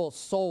on people's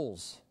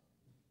souls.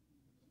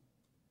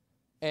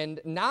 And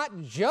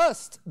not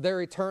just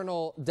their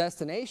eternal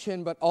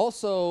destination, but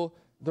also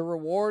the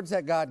rewards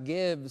that God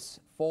gives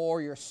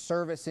for your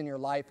service in your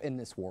life in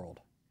this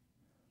world.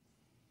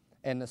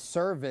 And the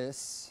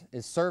service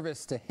is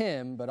service to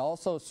Him, but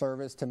also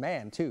service to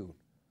man too.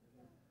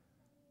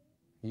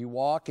 You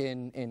walk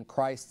in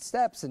Christ's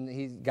steps,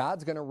 and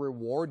God's going to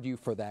reward you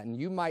for that. And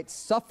you might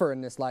suffer in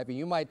this life, and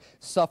you might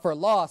suffer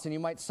loss, and you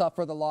might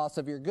suffer the loss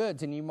of your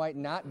goods, and you might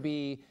not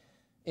be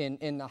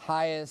in the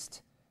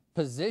highest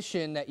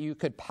position that you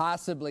could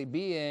possibly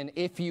be in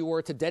if you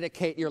were to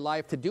dedicate your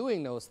life to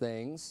doing those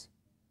things.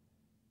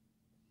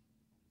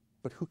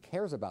 But who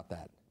cares about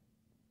that?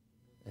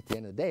 At the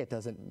end of the day, it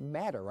doesn't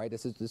matter, right?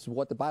 This is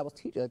what the Bible's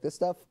teaching. Like this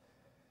stuff,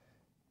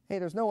 hey,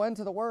 there's no end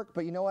to the work,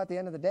 but you know, at the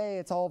end of the day,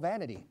 it's all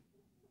vanity.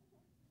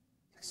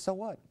 So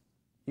what?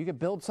 You could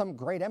build some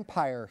great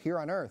empire here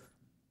on earth.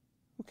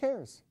 Who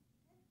cares?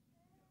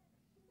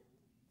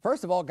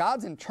 First of all,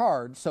 God's in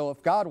charge, so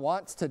if God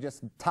wants to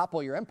just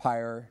topple your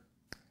empire,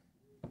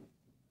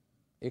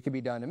 it could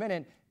be done in a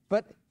minute.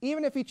 But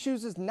even if he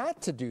chooses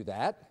not to do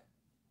that,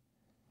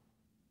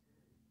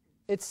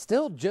 it's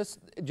still just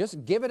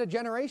give it a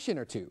generation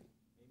or two.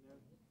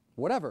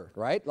 Whatever,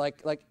 right?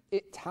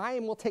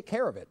 Time will take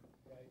care of it.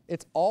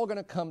 It's all going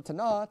to come to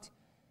naught.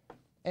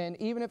 And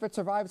even if it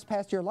survives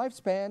past your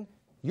lifespan,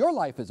 your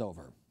life is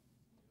over.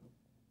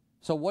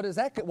 So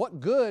what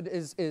good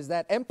is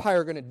that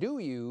empire going to do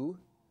you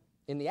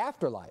in the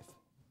afterlife?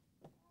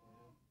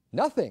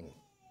 Nothing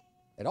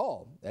at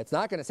all. That's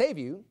not going to save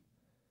you.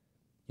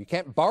 You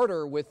can't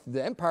barter with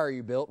the empire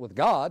you built with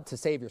God to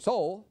save your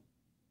soul.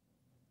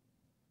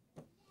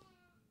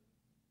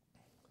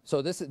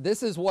 So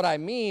this is what I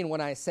mean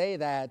when I say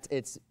that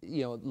it's,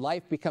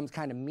 life becomes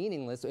kind of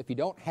meaningless if you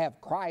don't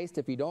have Christ,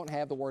 if you don't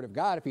have the Word of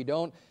God, if you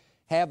don't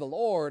have the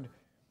Lord,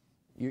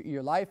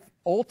 your life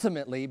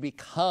ultimately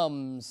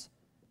becomes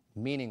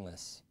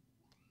meaningless.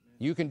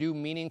 You can do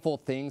meaningful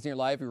things in your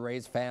life, you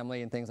raise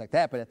family and things like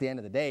that, but at the end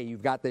of the day,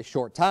 you've got this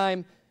short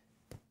time,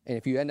 and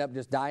if you end up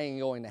just dying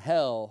and going to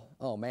hell,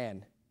 oh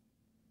man,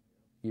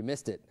 you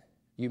missed it.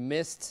 You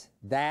missed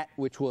that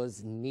which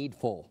was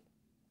needful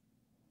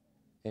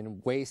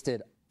and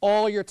wasted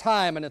all your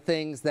time on the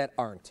things that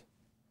aren't.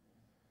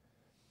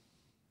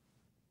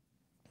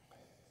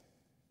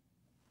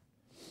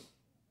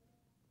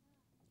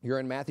 You're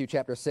in Matthew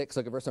chapter 6,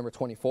 look at verse number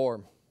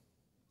 24.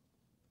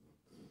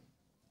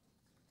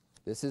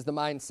 This is the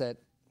mindset.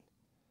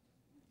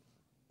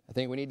 I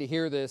think we need to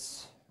hear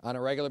this on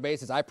a regular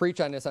basis. I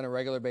preach on this on a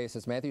regular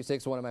basis. Matthew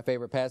 6 is one of my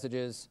favorite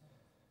passages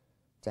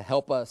to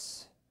help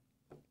us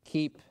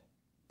keep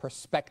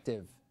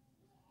perspective,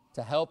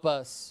 to help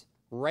us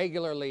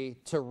regularly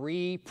to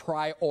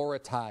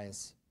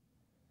reprioritize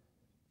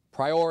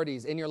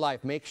priorities in your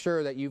life. Make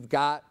sure that you've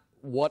got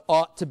what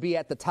ought to be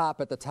at the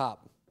top,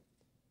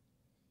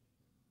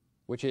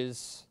 which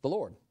is the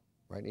Lord.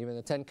 Right? Even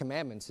the 10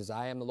 Commandments says,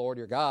 I am the Lord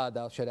your God,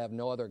 thou shalt have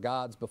no other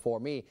gods before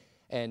me.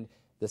 And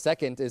the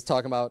second is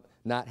talking about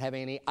not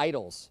having any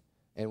idols.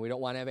 And we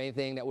don't want to have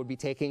anything that would be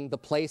taking the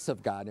place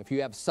of God. And if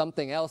you have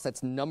something else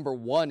that's number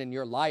one in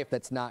your life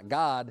that's not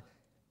God,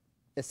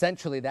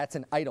 essentially that's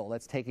an idol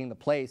that's taking the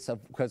place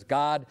of, because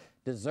God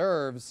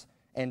deserves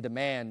and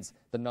demands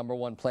the number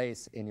one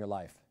place in your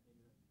life.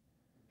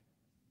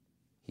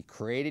 He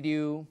created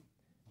you.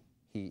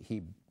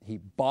 He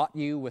bought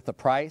you with a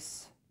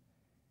price.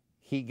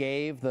 He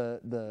gave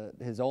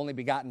his only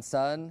begotten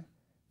Son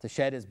to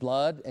shed his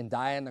blood and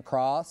die on the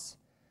cross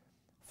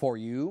for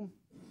you.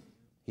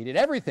 He did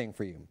everything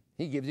for you.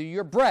 He gives you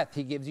your breath.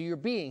 He gives you your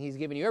being. He's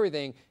given you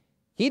everything.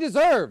 He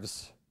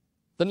deserves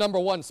the number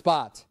one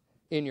spot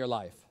in your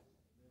life.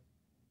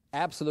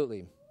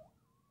 Absolutely.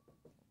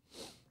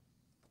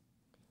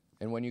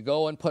 And when you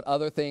go and put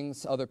other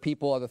things, other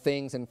people, other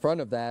things in front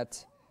of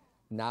that,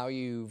 now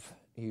you've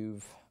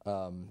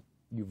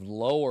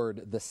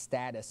lowered the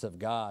status of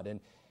God. And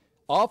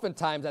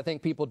oftentimes, I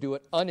think people do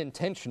it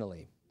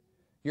unintentionally.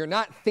 You're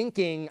not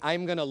thinking,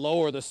 I'm going to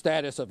lower the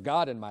status of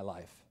God in my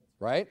life,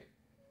 right?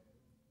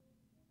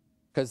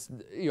 Because,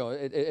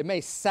 it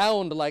may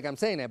sound like I'm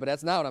saying that, but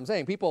that's not what I'm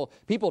saying. People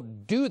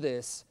do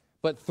this,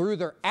 but through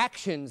their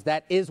actions,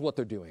 that is what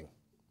they're doing.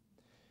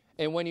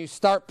 And when you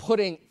start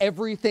putting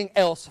everything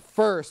else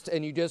first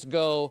and you just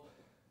go,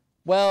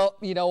 well,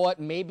 you know what,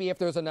 maybe if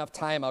there's enough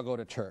time, I'll go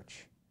to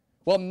church.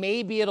 Well,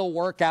 maybe it'll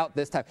work out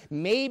this time.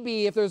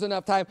 Maybe if there's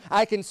enough time,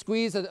 I can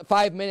squeeze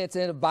 5 minutes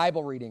in of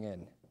Bible reading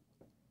in.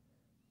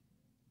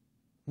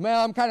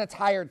 Well, I'm kind of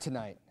tired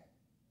tonight.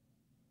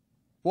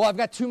 Well, I've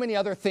got too many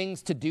other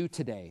things to do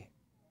today.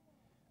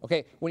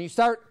 Okay, when you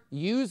start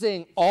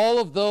using all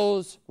of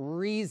those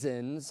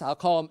reasons, I'll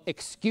call them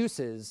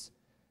excuses,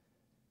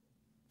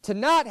 to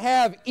not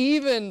have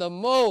even the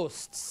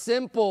most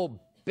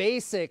simple,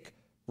 basic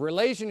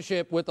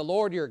relationship with the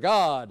Lord your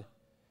God,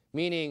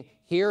 meaning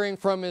hearing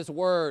from his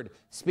word,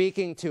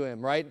 speaking to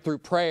him, right, through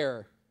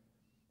prayer,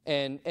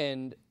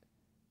 and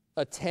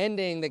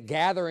attending the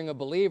gathering of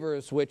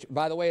believers, which,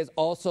 by the way, is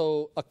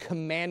also a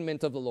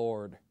commandment of the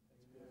Lord.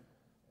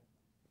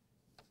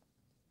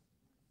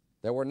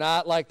 That we're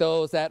not like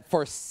those that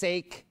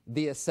forsake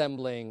the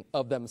assembling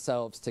of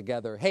themselves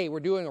together. Hey, we're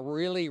doing a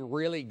really,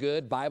 really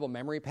good Bible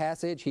memory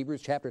passage,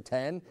 Hebrews chapter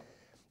 10.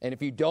 And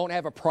if you don't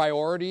have a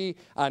priority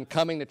on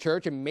coming to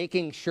church and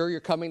making sure you're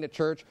coming to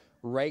church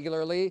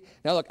regularly.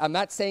 Now, look, I'm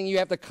not saying you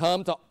have to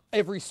come to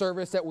every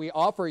service that we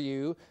offer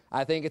you.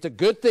 I think it's a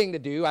good thing to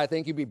do. I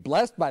think you'd be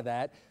blessed by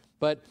that.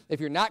 But if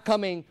you're not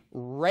coming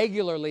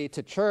regularly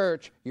to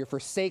church, you're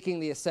forsaking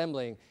the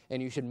assembling, and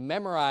you should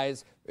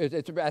memorize.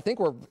 I think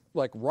we're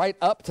like right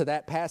up to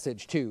that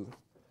passage too.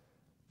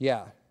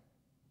 Yeah.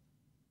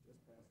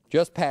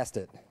 Just past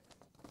it.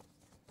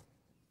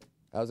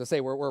 I was going to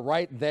say, we're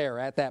right there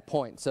at that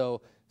point.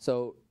 So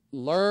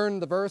learn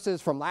the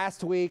verses from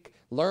last week.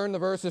 Learn the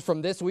verses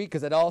from this week,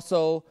 because it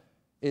also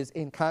is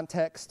in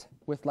context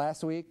with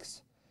last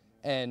week's.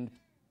 And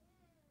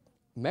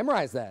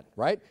memorize that,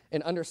 right?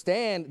 And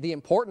understand the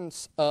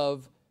importance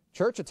of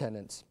church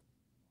attendance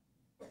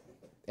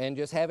and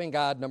just having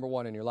God number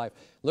one in your life.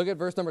 Look at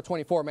verse number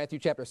 24, Matthew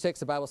chapter 6.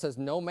 The Bible says,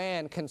 no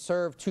man can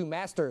serve two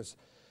masters.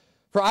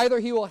 For either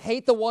he will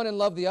hate the one and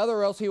love the other,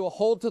 or else he will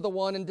hold to the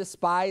one and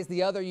despise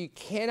the other. You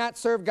cannot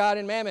serve God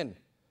and mammon.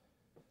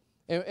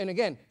 And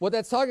again, what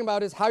that's talking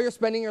about is how you're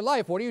spending your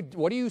life. What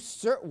are you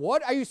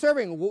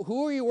serving?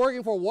 Who are you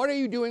working for? What are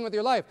you doing with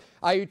your life?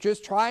 Are you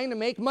just trying to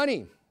make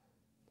money?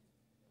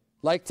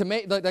 Like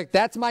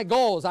that's my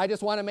goal, is I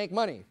just want to make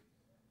money.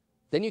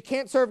 Then you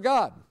can't serve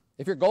God.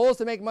 If your goal is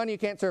to make money, you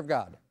can't serve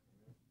God.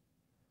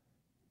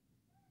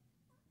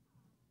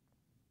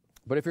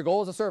 But if your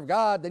goal is to serve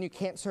God, then you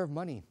can't serve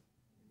money.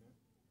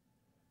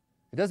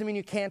 It doesn't mean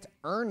you can't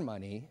earn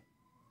money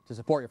to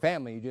support your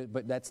family,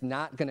 but that's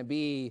not going to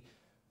be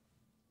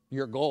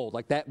your goal.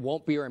 Like, that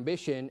won't be your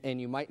ambition,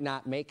 and you might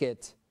not make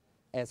it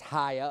as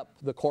high up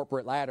the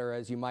corporate ladder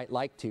as you might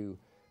like to,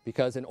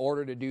 because in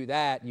order to do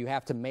that, you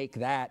have to make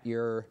that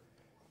your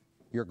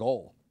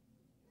goal.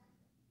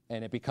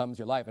 And it becomes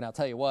your life. And I'll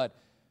tell you what,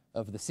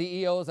 of the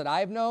CEOs that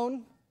I've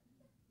known,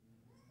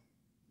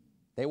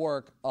 they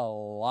work a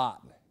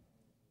lot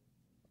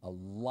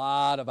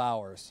of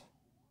hours.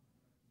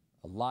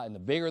 A lot. And the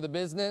bigger the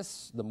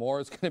business, the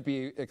more is going to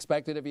be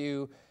expected of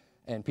you,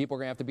 and people are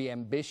going to have to be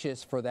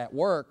ambitious for that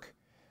work.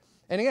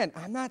 And again,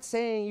 I'm not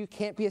saying you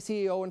can't be a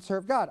CEO and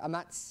serve God. I'm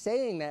not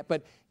saying that,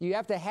 but you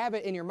have to have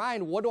it in your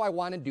mind, what do I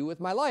want to do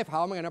with my life?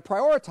 How am I going to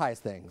prioritize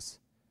things?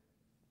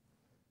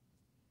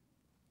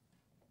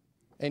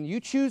 And you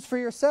choose for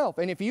yourself.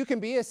 And if you can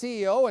be a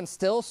CEO and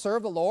still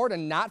serve the Lord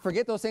and not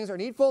forget those things are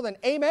needful, then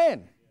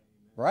amen.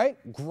 Right?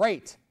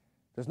 Great.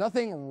 There's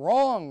nothing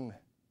wrong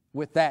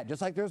with that.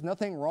 Just like there's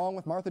nothing wrong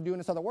with Martha doing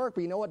this other work.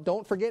 But you know what?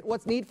 Don't forget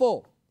what's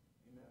needful.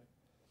 Amen.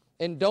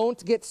 And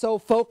don't get so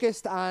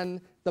focused on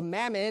the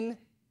mammon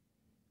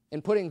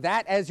and putting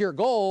that as your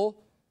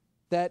goal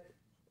that,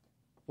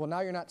 well, now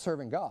you're not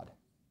serving God.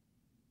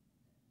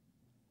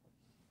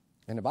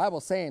 And the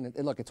Bible's saying,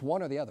 look, it's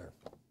one or the other.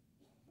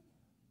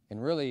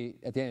 And really,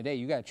 at the end of the day,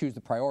 you got to choose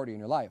the priority in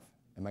your life.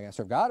 Am I going to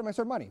serve God or am I going to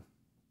serve money?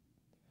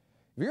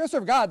 If you're going to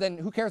serve God, then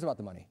who cares about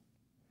the money?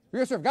 If you're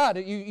going to serve God,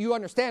 you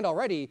understand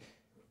already,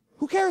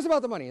 who cares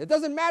about the money? It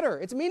doesn't matter.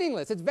 It's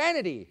meaningless. It's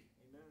vanity.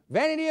 Amen.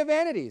 Vanity of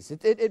vanities.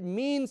 It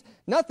means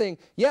nothing.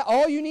 Yeah,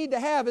 all you need to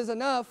have is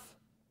enough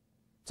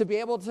to be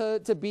able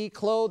to be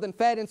clothed and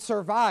fed and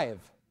survive,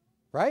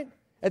 right?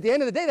 At the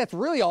end of the day, that's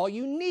really all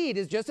you need,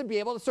 is just to be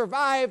able to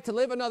survive, to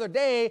live another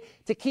day,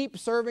 to keep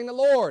serving the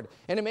Lord,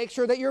 and to make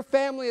sure that your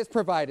family is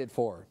provided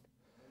for.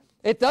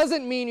 It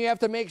doesn't mean you have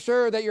to make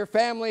sure that your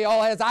family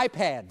all has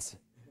iPads.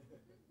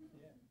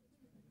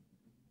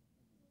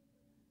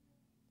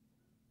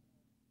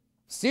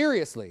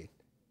 Seriously.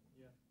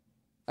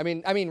 I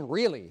mean,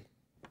 really.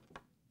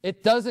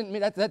 It doesn't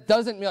mean that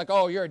doesn't mean like,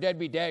 oh, you're a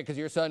deadbeat dad because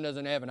your son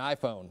doesn't have an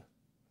iPhone.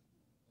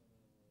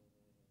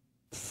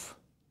 Pfft.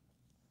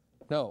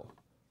 No.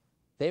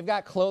 They've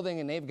got clothing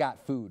and they've got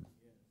food.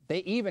 They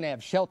even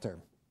have shelter.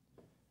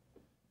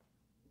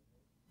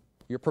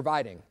 You're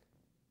providing.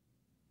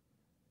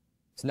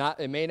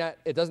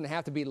 It doesn't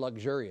have to be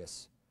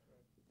luxurious.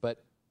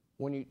 But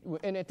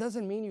and it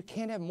doesn't mean you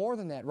can't have more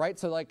than that, right?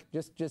 So like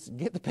just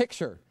get the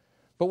picture.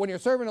 But when you're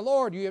serving the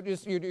Lord, you're going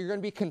to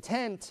be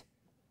content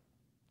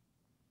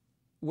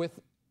with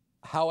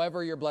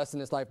however you're blessed in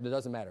this life. It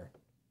doesn't matter,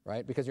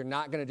 right? Because you're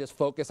not going to just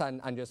focus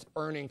on just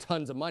earning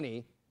tons of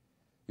money.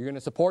 You're going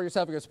to support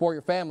yourself, you're going to support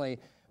your family,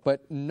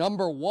 but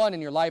number one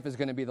in your life is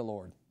going to be the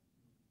Lord.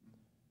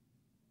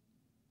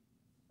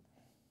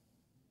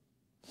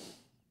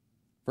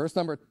 Verse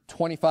number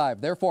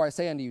 25, therefore I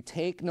say unto you,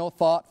 take no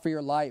thought for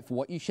your life,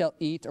 what you shall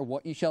eat or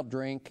what you shall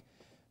drink,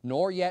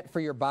 nor yet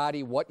for your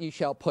body what you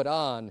shall put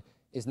on.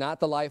 Is not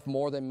the life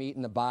more than meat,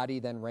 and the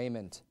body than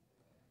raiment?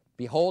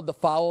 Behold the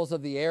fowls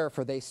of the air,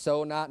 for they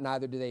sow not,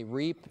 neither do they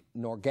reap,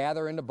 nor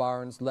gather into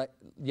barns,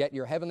 yet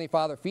your heavenly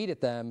Father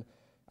feedeth them.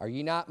 Are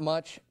ye not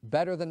much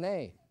better than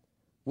they?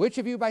 Which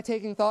of you by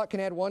taking thought can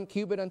add 1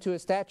 cubit unto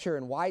his stature?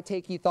 And why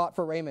take ye thought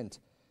for raiment?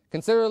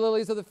 Consider the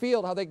lilies of the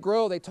field, how they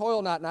grow, they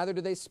toil not, neither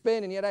do they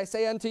spin. And yet I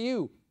say unto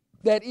you,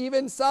 that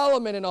even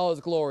Solomon in all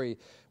his glory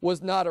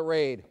was not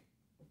arrayed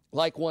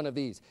like one of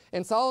these.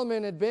 And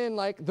Solomon had been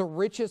like the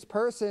richest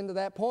person to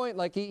that point.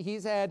 Like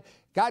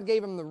God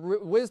gave him the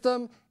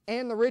wisdom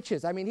and the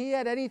riches. I mean, he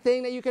had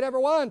anything that you could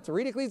ever want.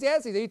 Read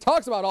Ecclesiastes. He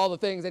talks about all the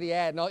things that he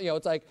had. And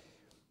it's like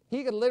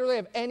he could literally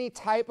have any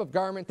type of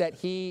garment that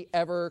he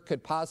ever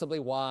could possibly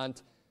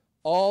want.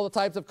 All the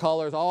types of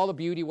colors, all the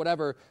beauty,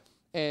 whatever.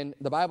 And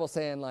the Bible's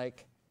saying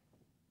like,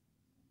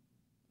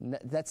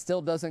 that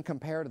still doesn't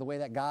compare to the way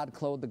that God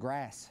clothed the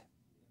grass,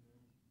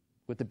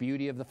 with the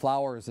beauty of the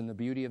flowers and the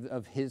beauty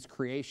of his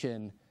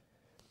creation.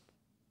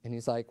 And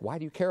he's like, why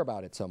do you care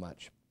about it so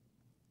much?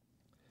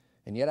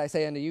 And yet I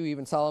say unto you,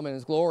 even Solomon in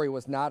his glory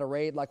was not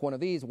arrayed like one of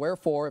these.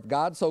 Wherefore, if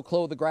God so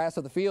clothe the grass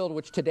of the field,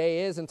 which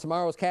today is and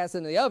tomorrow is cast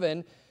into the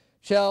oven,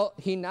 shall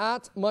he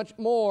not much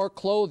more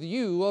clothe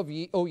you,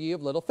 O ye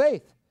of little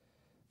faith?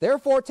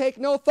 Therefore take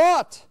no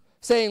thought,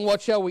 saying,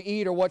 what shall we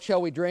eat, or what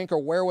shall we drink, or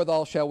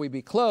wherewithal shall we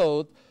be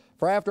clothed?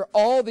 For after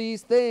all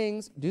these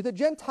things do the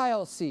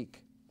Gentiles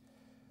seek.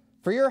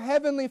 For your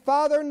heavenly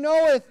Father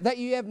knoweth that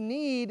you have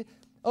need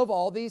of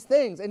all these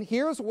things. And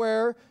here's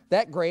where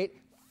that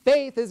great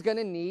faith is going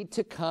to need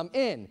to come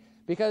in.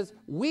 Because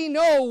we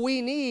know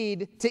we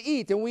need to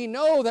eat, and we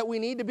know that we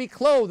need to be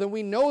clothed, and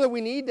we know that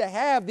we need to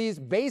have these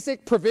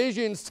basic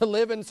provisions to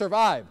live and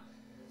survive.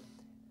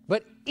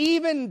 But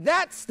even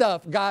that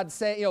stuff, God's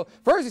saying,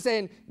 first he's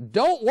saying,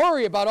 don't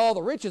worry about all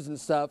the riches and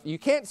stuff. You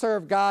can't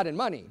serve God and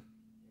money.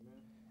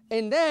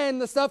 And then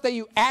the stuff that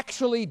you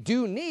actually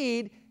do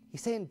need,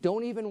 he's saying,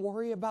 don't even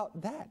worry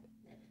about that.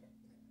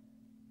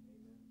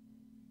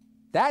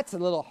 That's a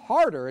little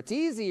harder. It's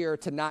easier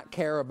to not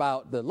care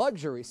about the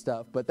luxury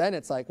stuff, but then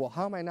it's like, well,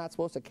 how am I not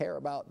supposed to care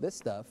about this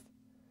stuff?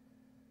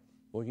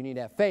 Well, you need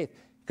to have faith,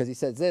 because he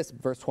says this,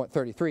 verse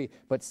 33,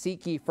 but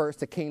seek ye first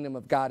the kingdom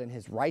of God and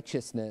his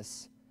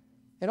righteousness,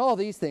 and all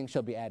these things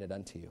shall be added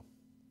unto you.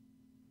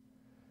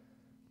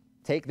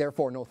 Take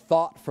therefore no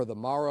thought for the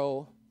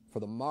morrow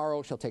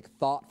shall take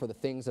thought for the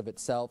things of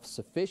itself.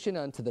 Sufficient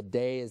unto the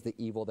day is the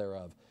evil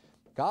thereof.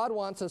 God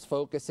wants us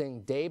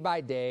focusing day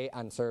by day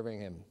on serving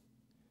him,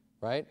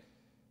 right?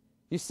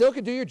 You still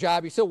could do your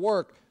job, you still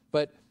work,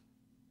 but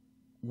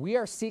we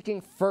are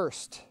seeking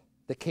first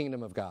the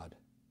kingdom of God.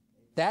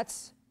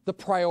 That's the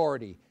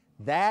priority.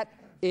 That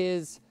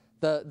is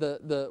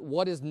the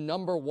what is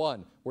number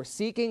one. We're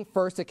seeking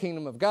first the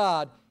kingdom of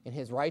God and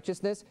his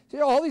righteousness.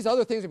 So, all these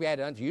other things will be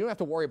added unto you. You don't have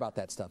to worry about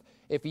that stuff.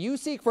 If you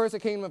seek first the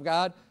kingdom of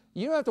God,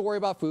 you don't have to worry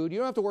about food. You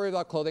don't have to worry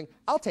about clothing.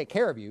 I'll take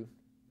care of you.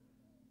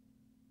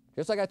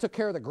 Just like I took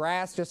care of the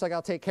grass, just like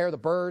I'll take care of the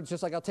birds,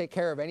 just like I'll take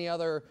care of any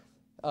other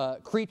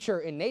creature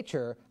in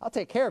nature, I'll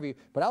take care of you,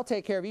 but I'll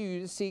take care of you.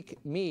 You just seek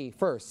me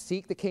first.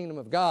 Seek the kingdom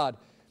of God.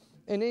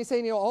 And then he's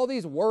saying, all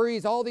these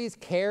worries, all these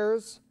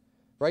cares,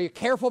 right? You're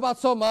careful about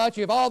so much.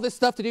 You have all this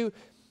stuff to do.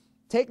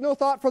 Take no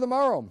thought for the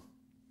morrow.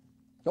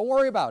 Don't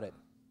worry about it.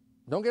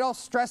 Don't get all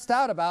stressed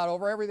out about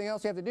over everything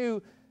else you have to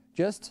do.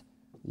 Just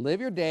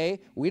live your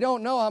day. We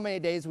don't know how many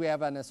days we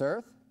have on this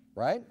earth,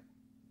 right?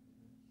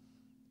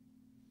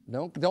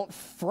 Don't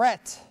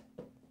fret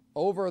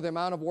over the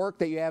amount of work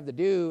that you have to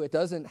do. It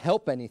doesn't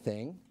help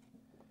anything.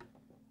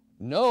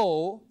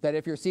 Know that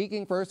if you're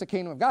seeking first the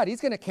kingdom of God,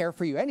 he's going to care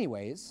for you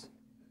anyways.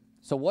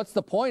 So what's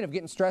the point of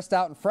getting stressed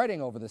out and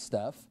fretting over this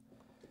stuff?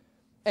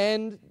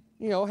 And,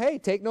 hey,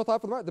 take no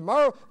thought for the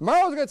morrow.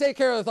 Tomorrow's going to take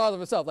care of the thoughts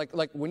of itself.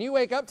 Like when you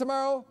wake up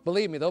tomorrow,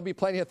 believe me, there'll be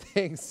plenty of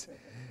things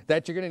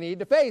that you're going to need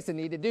to face and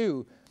need to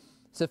do.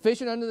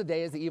 Sufficient unto the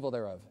day is the evil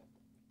thereof.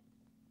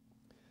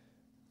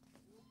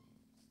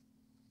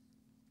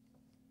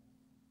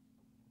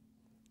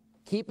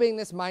 Keeping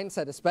this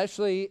mindset,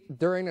 especially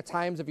during the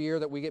times of year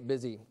that we get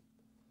busy,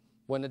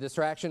 when the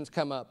distractions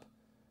come up,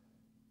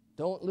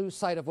 don't lose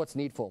sight of what's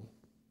needful.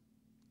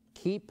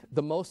 Keep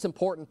the most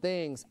important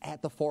things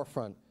at the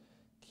forefront.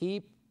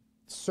 Keep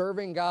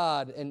serving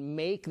God and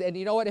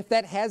you know what, if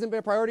that hasn't been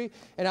a priority,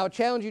 and I would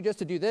challenge you just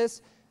to do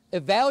this,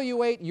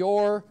 evaluate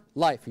your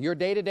life, your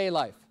day-to-day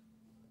life,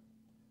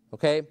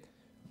 okay?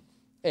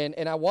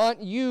 And I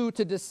want you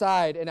to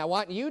decide, and I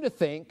want you to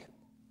think,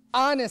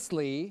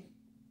 honestly,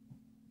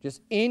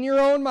 just in your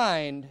own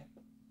mind,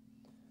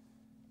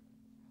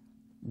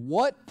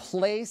 what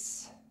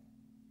place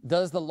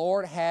does the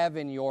Lord have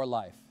in your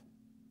life?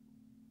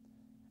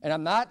 And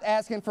I'm not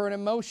asking for an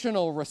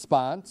emotional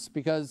response,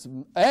 because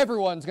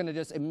everyone's going to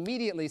just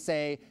immediately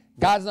say,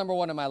 God's number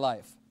one in my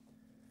life.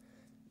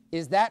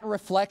 Is that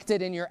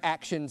reflected in your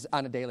actions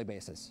on a daily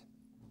basis?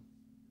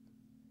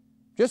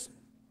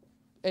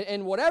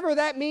 And whatever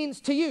that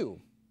means to you,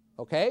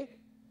 okay?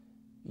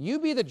 You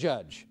be the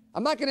judge.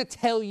 I'm not going to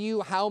tell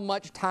you how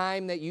much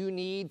time that you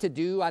need to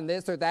do on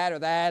this or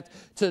that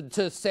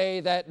to say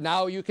that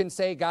now you can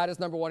say God is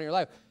number one in your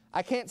life.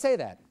 I can't say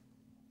that.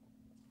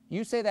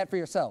 You say that for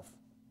yourself.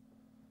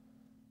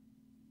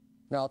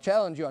 Now, I'll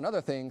challenge you on other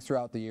things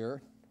throughout the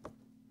year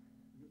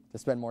to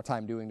spend more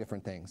time doing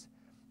different things.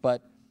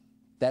 But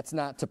that's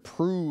not to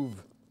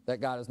prove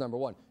that God is number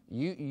one.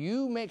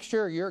 You make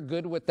sure you're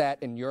good with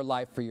that in your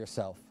life for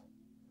yourself.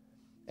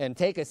 And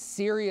take a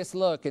serious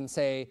look and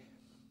say,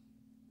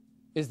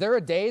 is there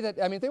a day that,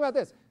 think about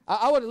this.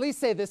 I would at least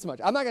say this much.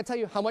 I'm not going to tell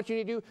you how much you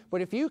need to do,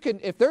 but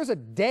if there's a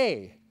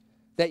day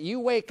that you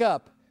wake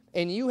up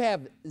and you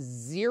have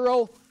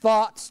zero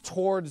thoughts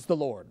towards the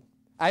Lord,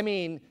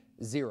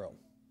 zero.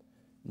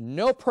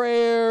 No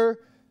prayer,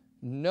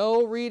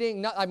 no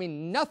reading,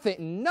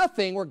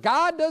 nothing where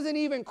God doesn't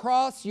even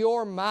cross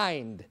your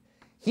mind.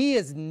 He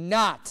is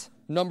not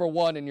number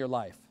one in your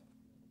life.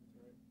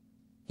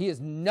 He is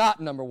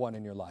not number one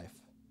in your life.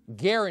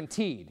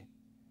 Guaranteed.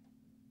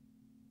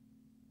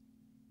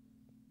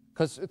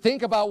 Because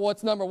think about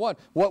what's number one.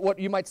 What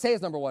you might say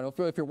is number one.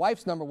 If your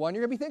wife's number one,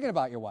 you're going to be thinking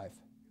about your wife.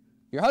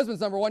 Your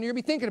husband's number one, you're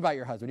going to be thinking about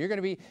your husband. You're going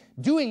to be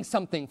doing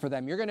something for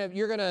them. You're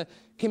going to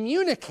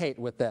communicate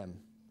with them.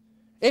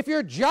 If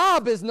your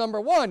job is number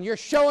one, you're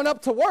showing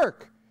up to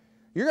work.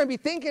 You're going to be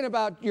thinking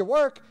about your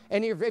work,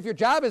 and if your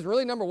job is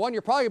really number one,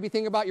 you're probably going to be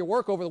thinking about your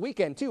work over the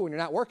weekend too when you're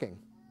not working.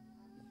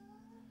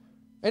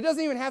 It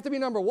doesn't even have to be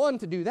number one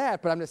to do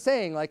that, but I'm just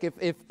saying, like,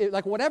 if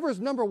like whatever's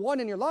number one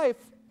in your life,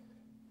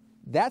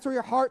 that's where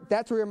your heart,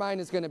 that's where your mind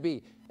is going to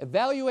be.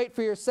 Evaluate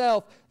for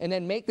yourself and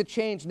then make the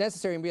change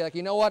necessary and be like,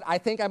 you know what, I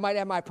think I might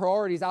have my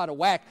priorities out of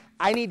whack.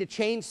 I need to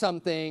change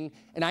something,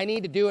 and I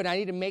need to do it. I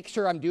need to make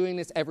sure I'm doing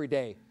this every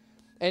day.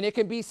 And it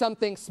can be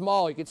something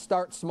small. You could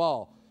start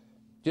small.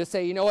 Just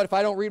say, you know what, if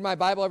I don't read my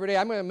Bible every day,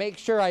 I'm going to make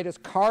sure I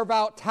just carve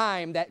out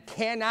time that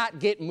cannot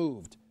get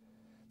moved.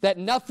 That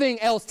nothing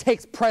else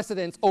takes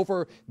precedence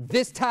over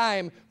this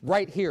time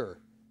right here.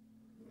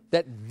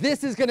 That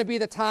this is going to be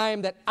the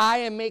time that I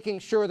am making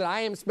sure that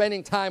I am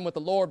spending time with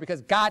the Lord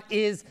because God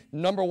is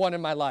number one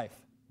in my life.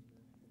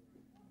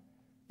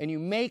 And you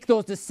make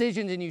those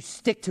decisions and you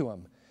stick to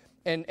them.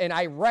 And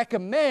I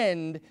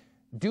recommend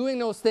doing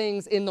those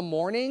things in the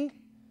morning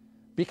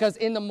because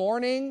in the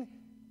morning,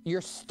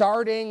 you're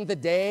starting the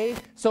day.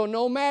 So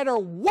no matter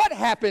what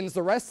happens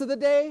the rest of the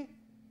day,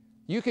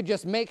 you could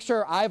just make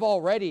sure I've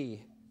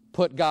already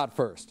put God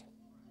first.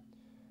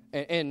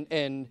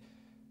 And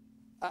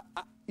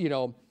you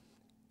know,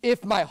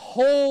 if my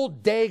whole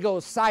day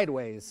goes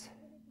sideways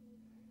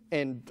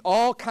and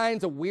all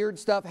kinds of weird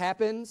stuff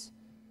happens,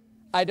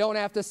 I don't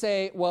have to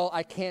say, well,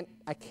 I can't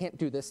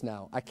do this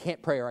now. I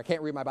can't pray or I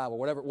can't read my Bible,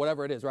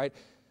 whatever it is, right?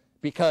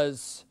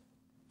 Because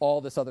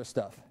all this other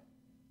stuff.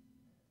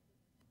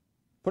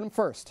 Put him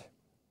first.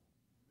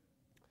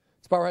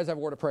 Let's bow our heads and have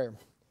a word of prayer.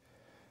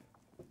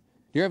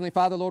 Dear Heavenly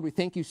Father, Lord, we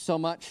thank you so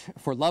much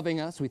for loving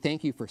us. We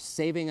thank you for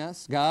saving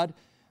us, God.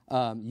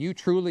 You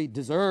truly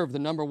deserve the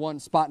number one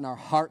spot in our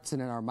hearts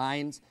and in our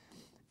minds.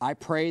 I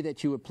pray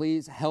that you would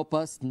please help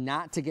us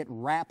not to get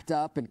wrapped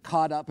up and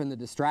caught up in the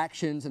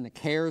distractions and the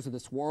cares of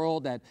this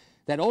world that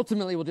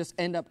ultimately will just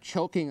end up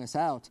choking us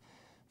out.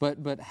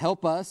 But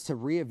help us to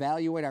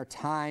reevaluate our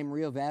time,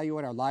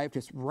 reevaluate our life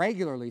just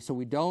regularly so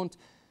we don't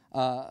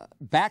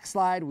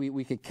backslide.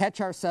 We could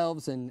catch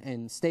ourselves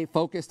and stay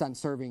focused on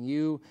serving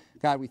you.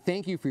 God, we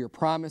thank you for your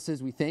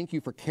promises. We thank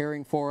you for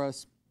caring for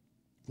us.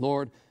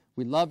 Lord,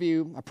 we love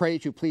you. I pray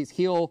that you please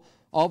heal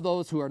all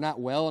those who are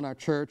not well in our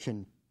church,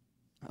 and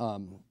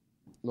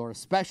Lord,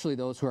 especially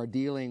those who are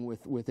dealing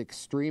with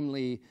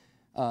extremely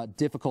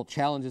difficult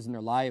challenges in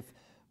their life,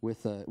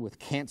 with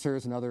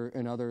cancers and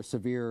other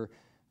severe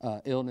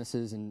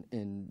illnesses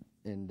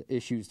and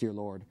issues, dear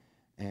Lord.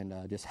 And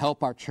just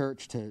help our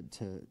church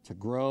to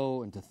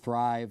grow and to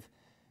thrive.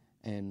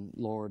 And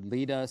Lord,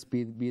 lead us,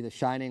 be the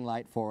shining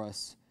light for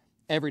us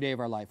every day of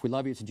our life. We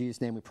love you. In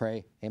Jesus' name we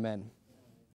pray. Amen.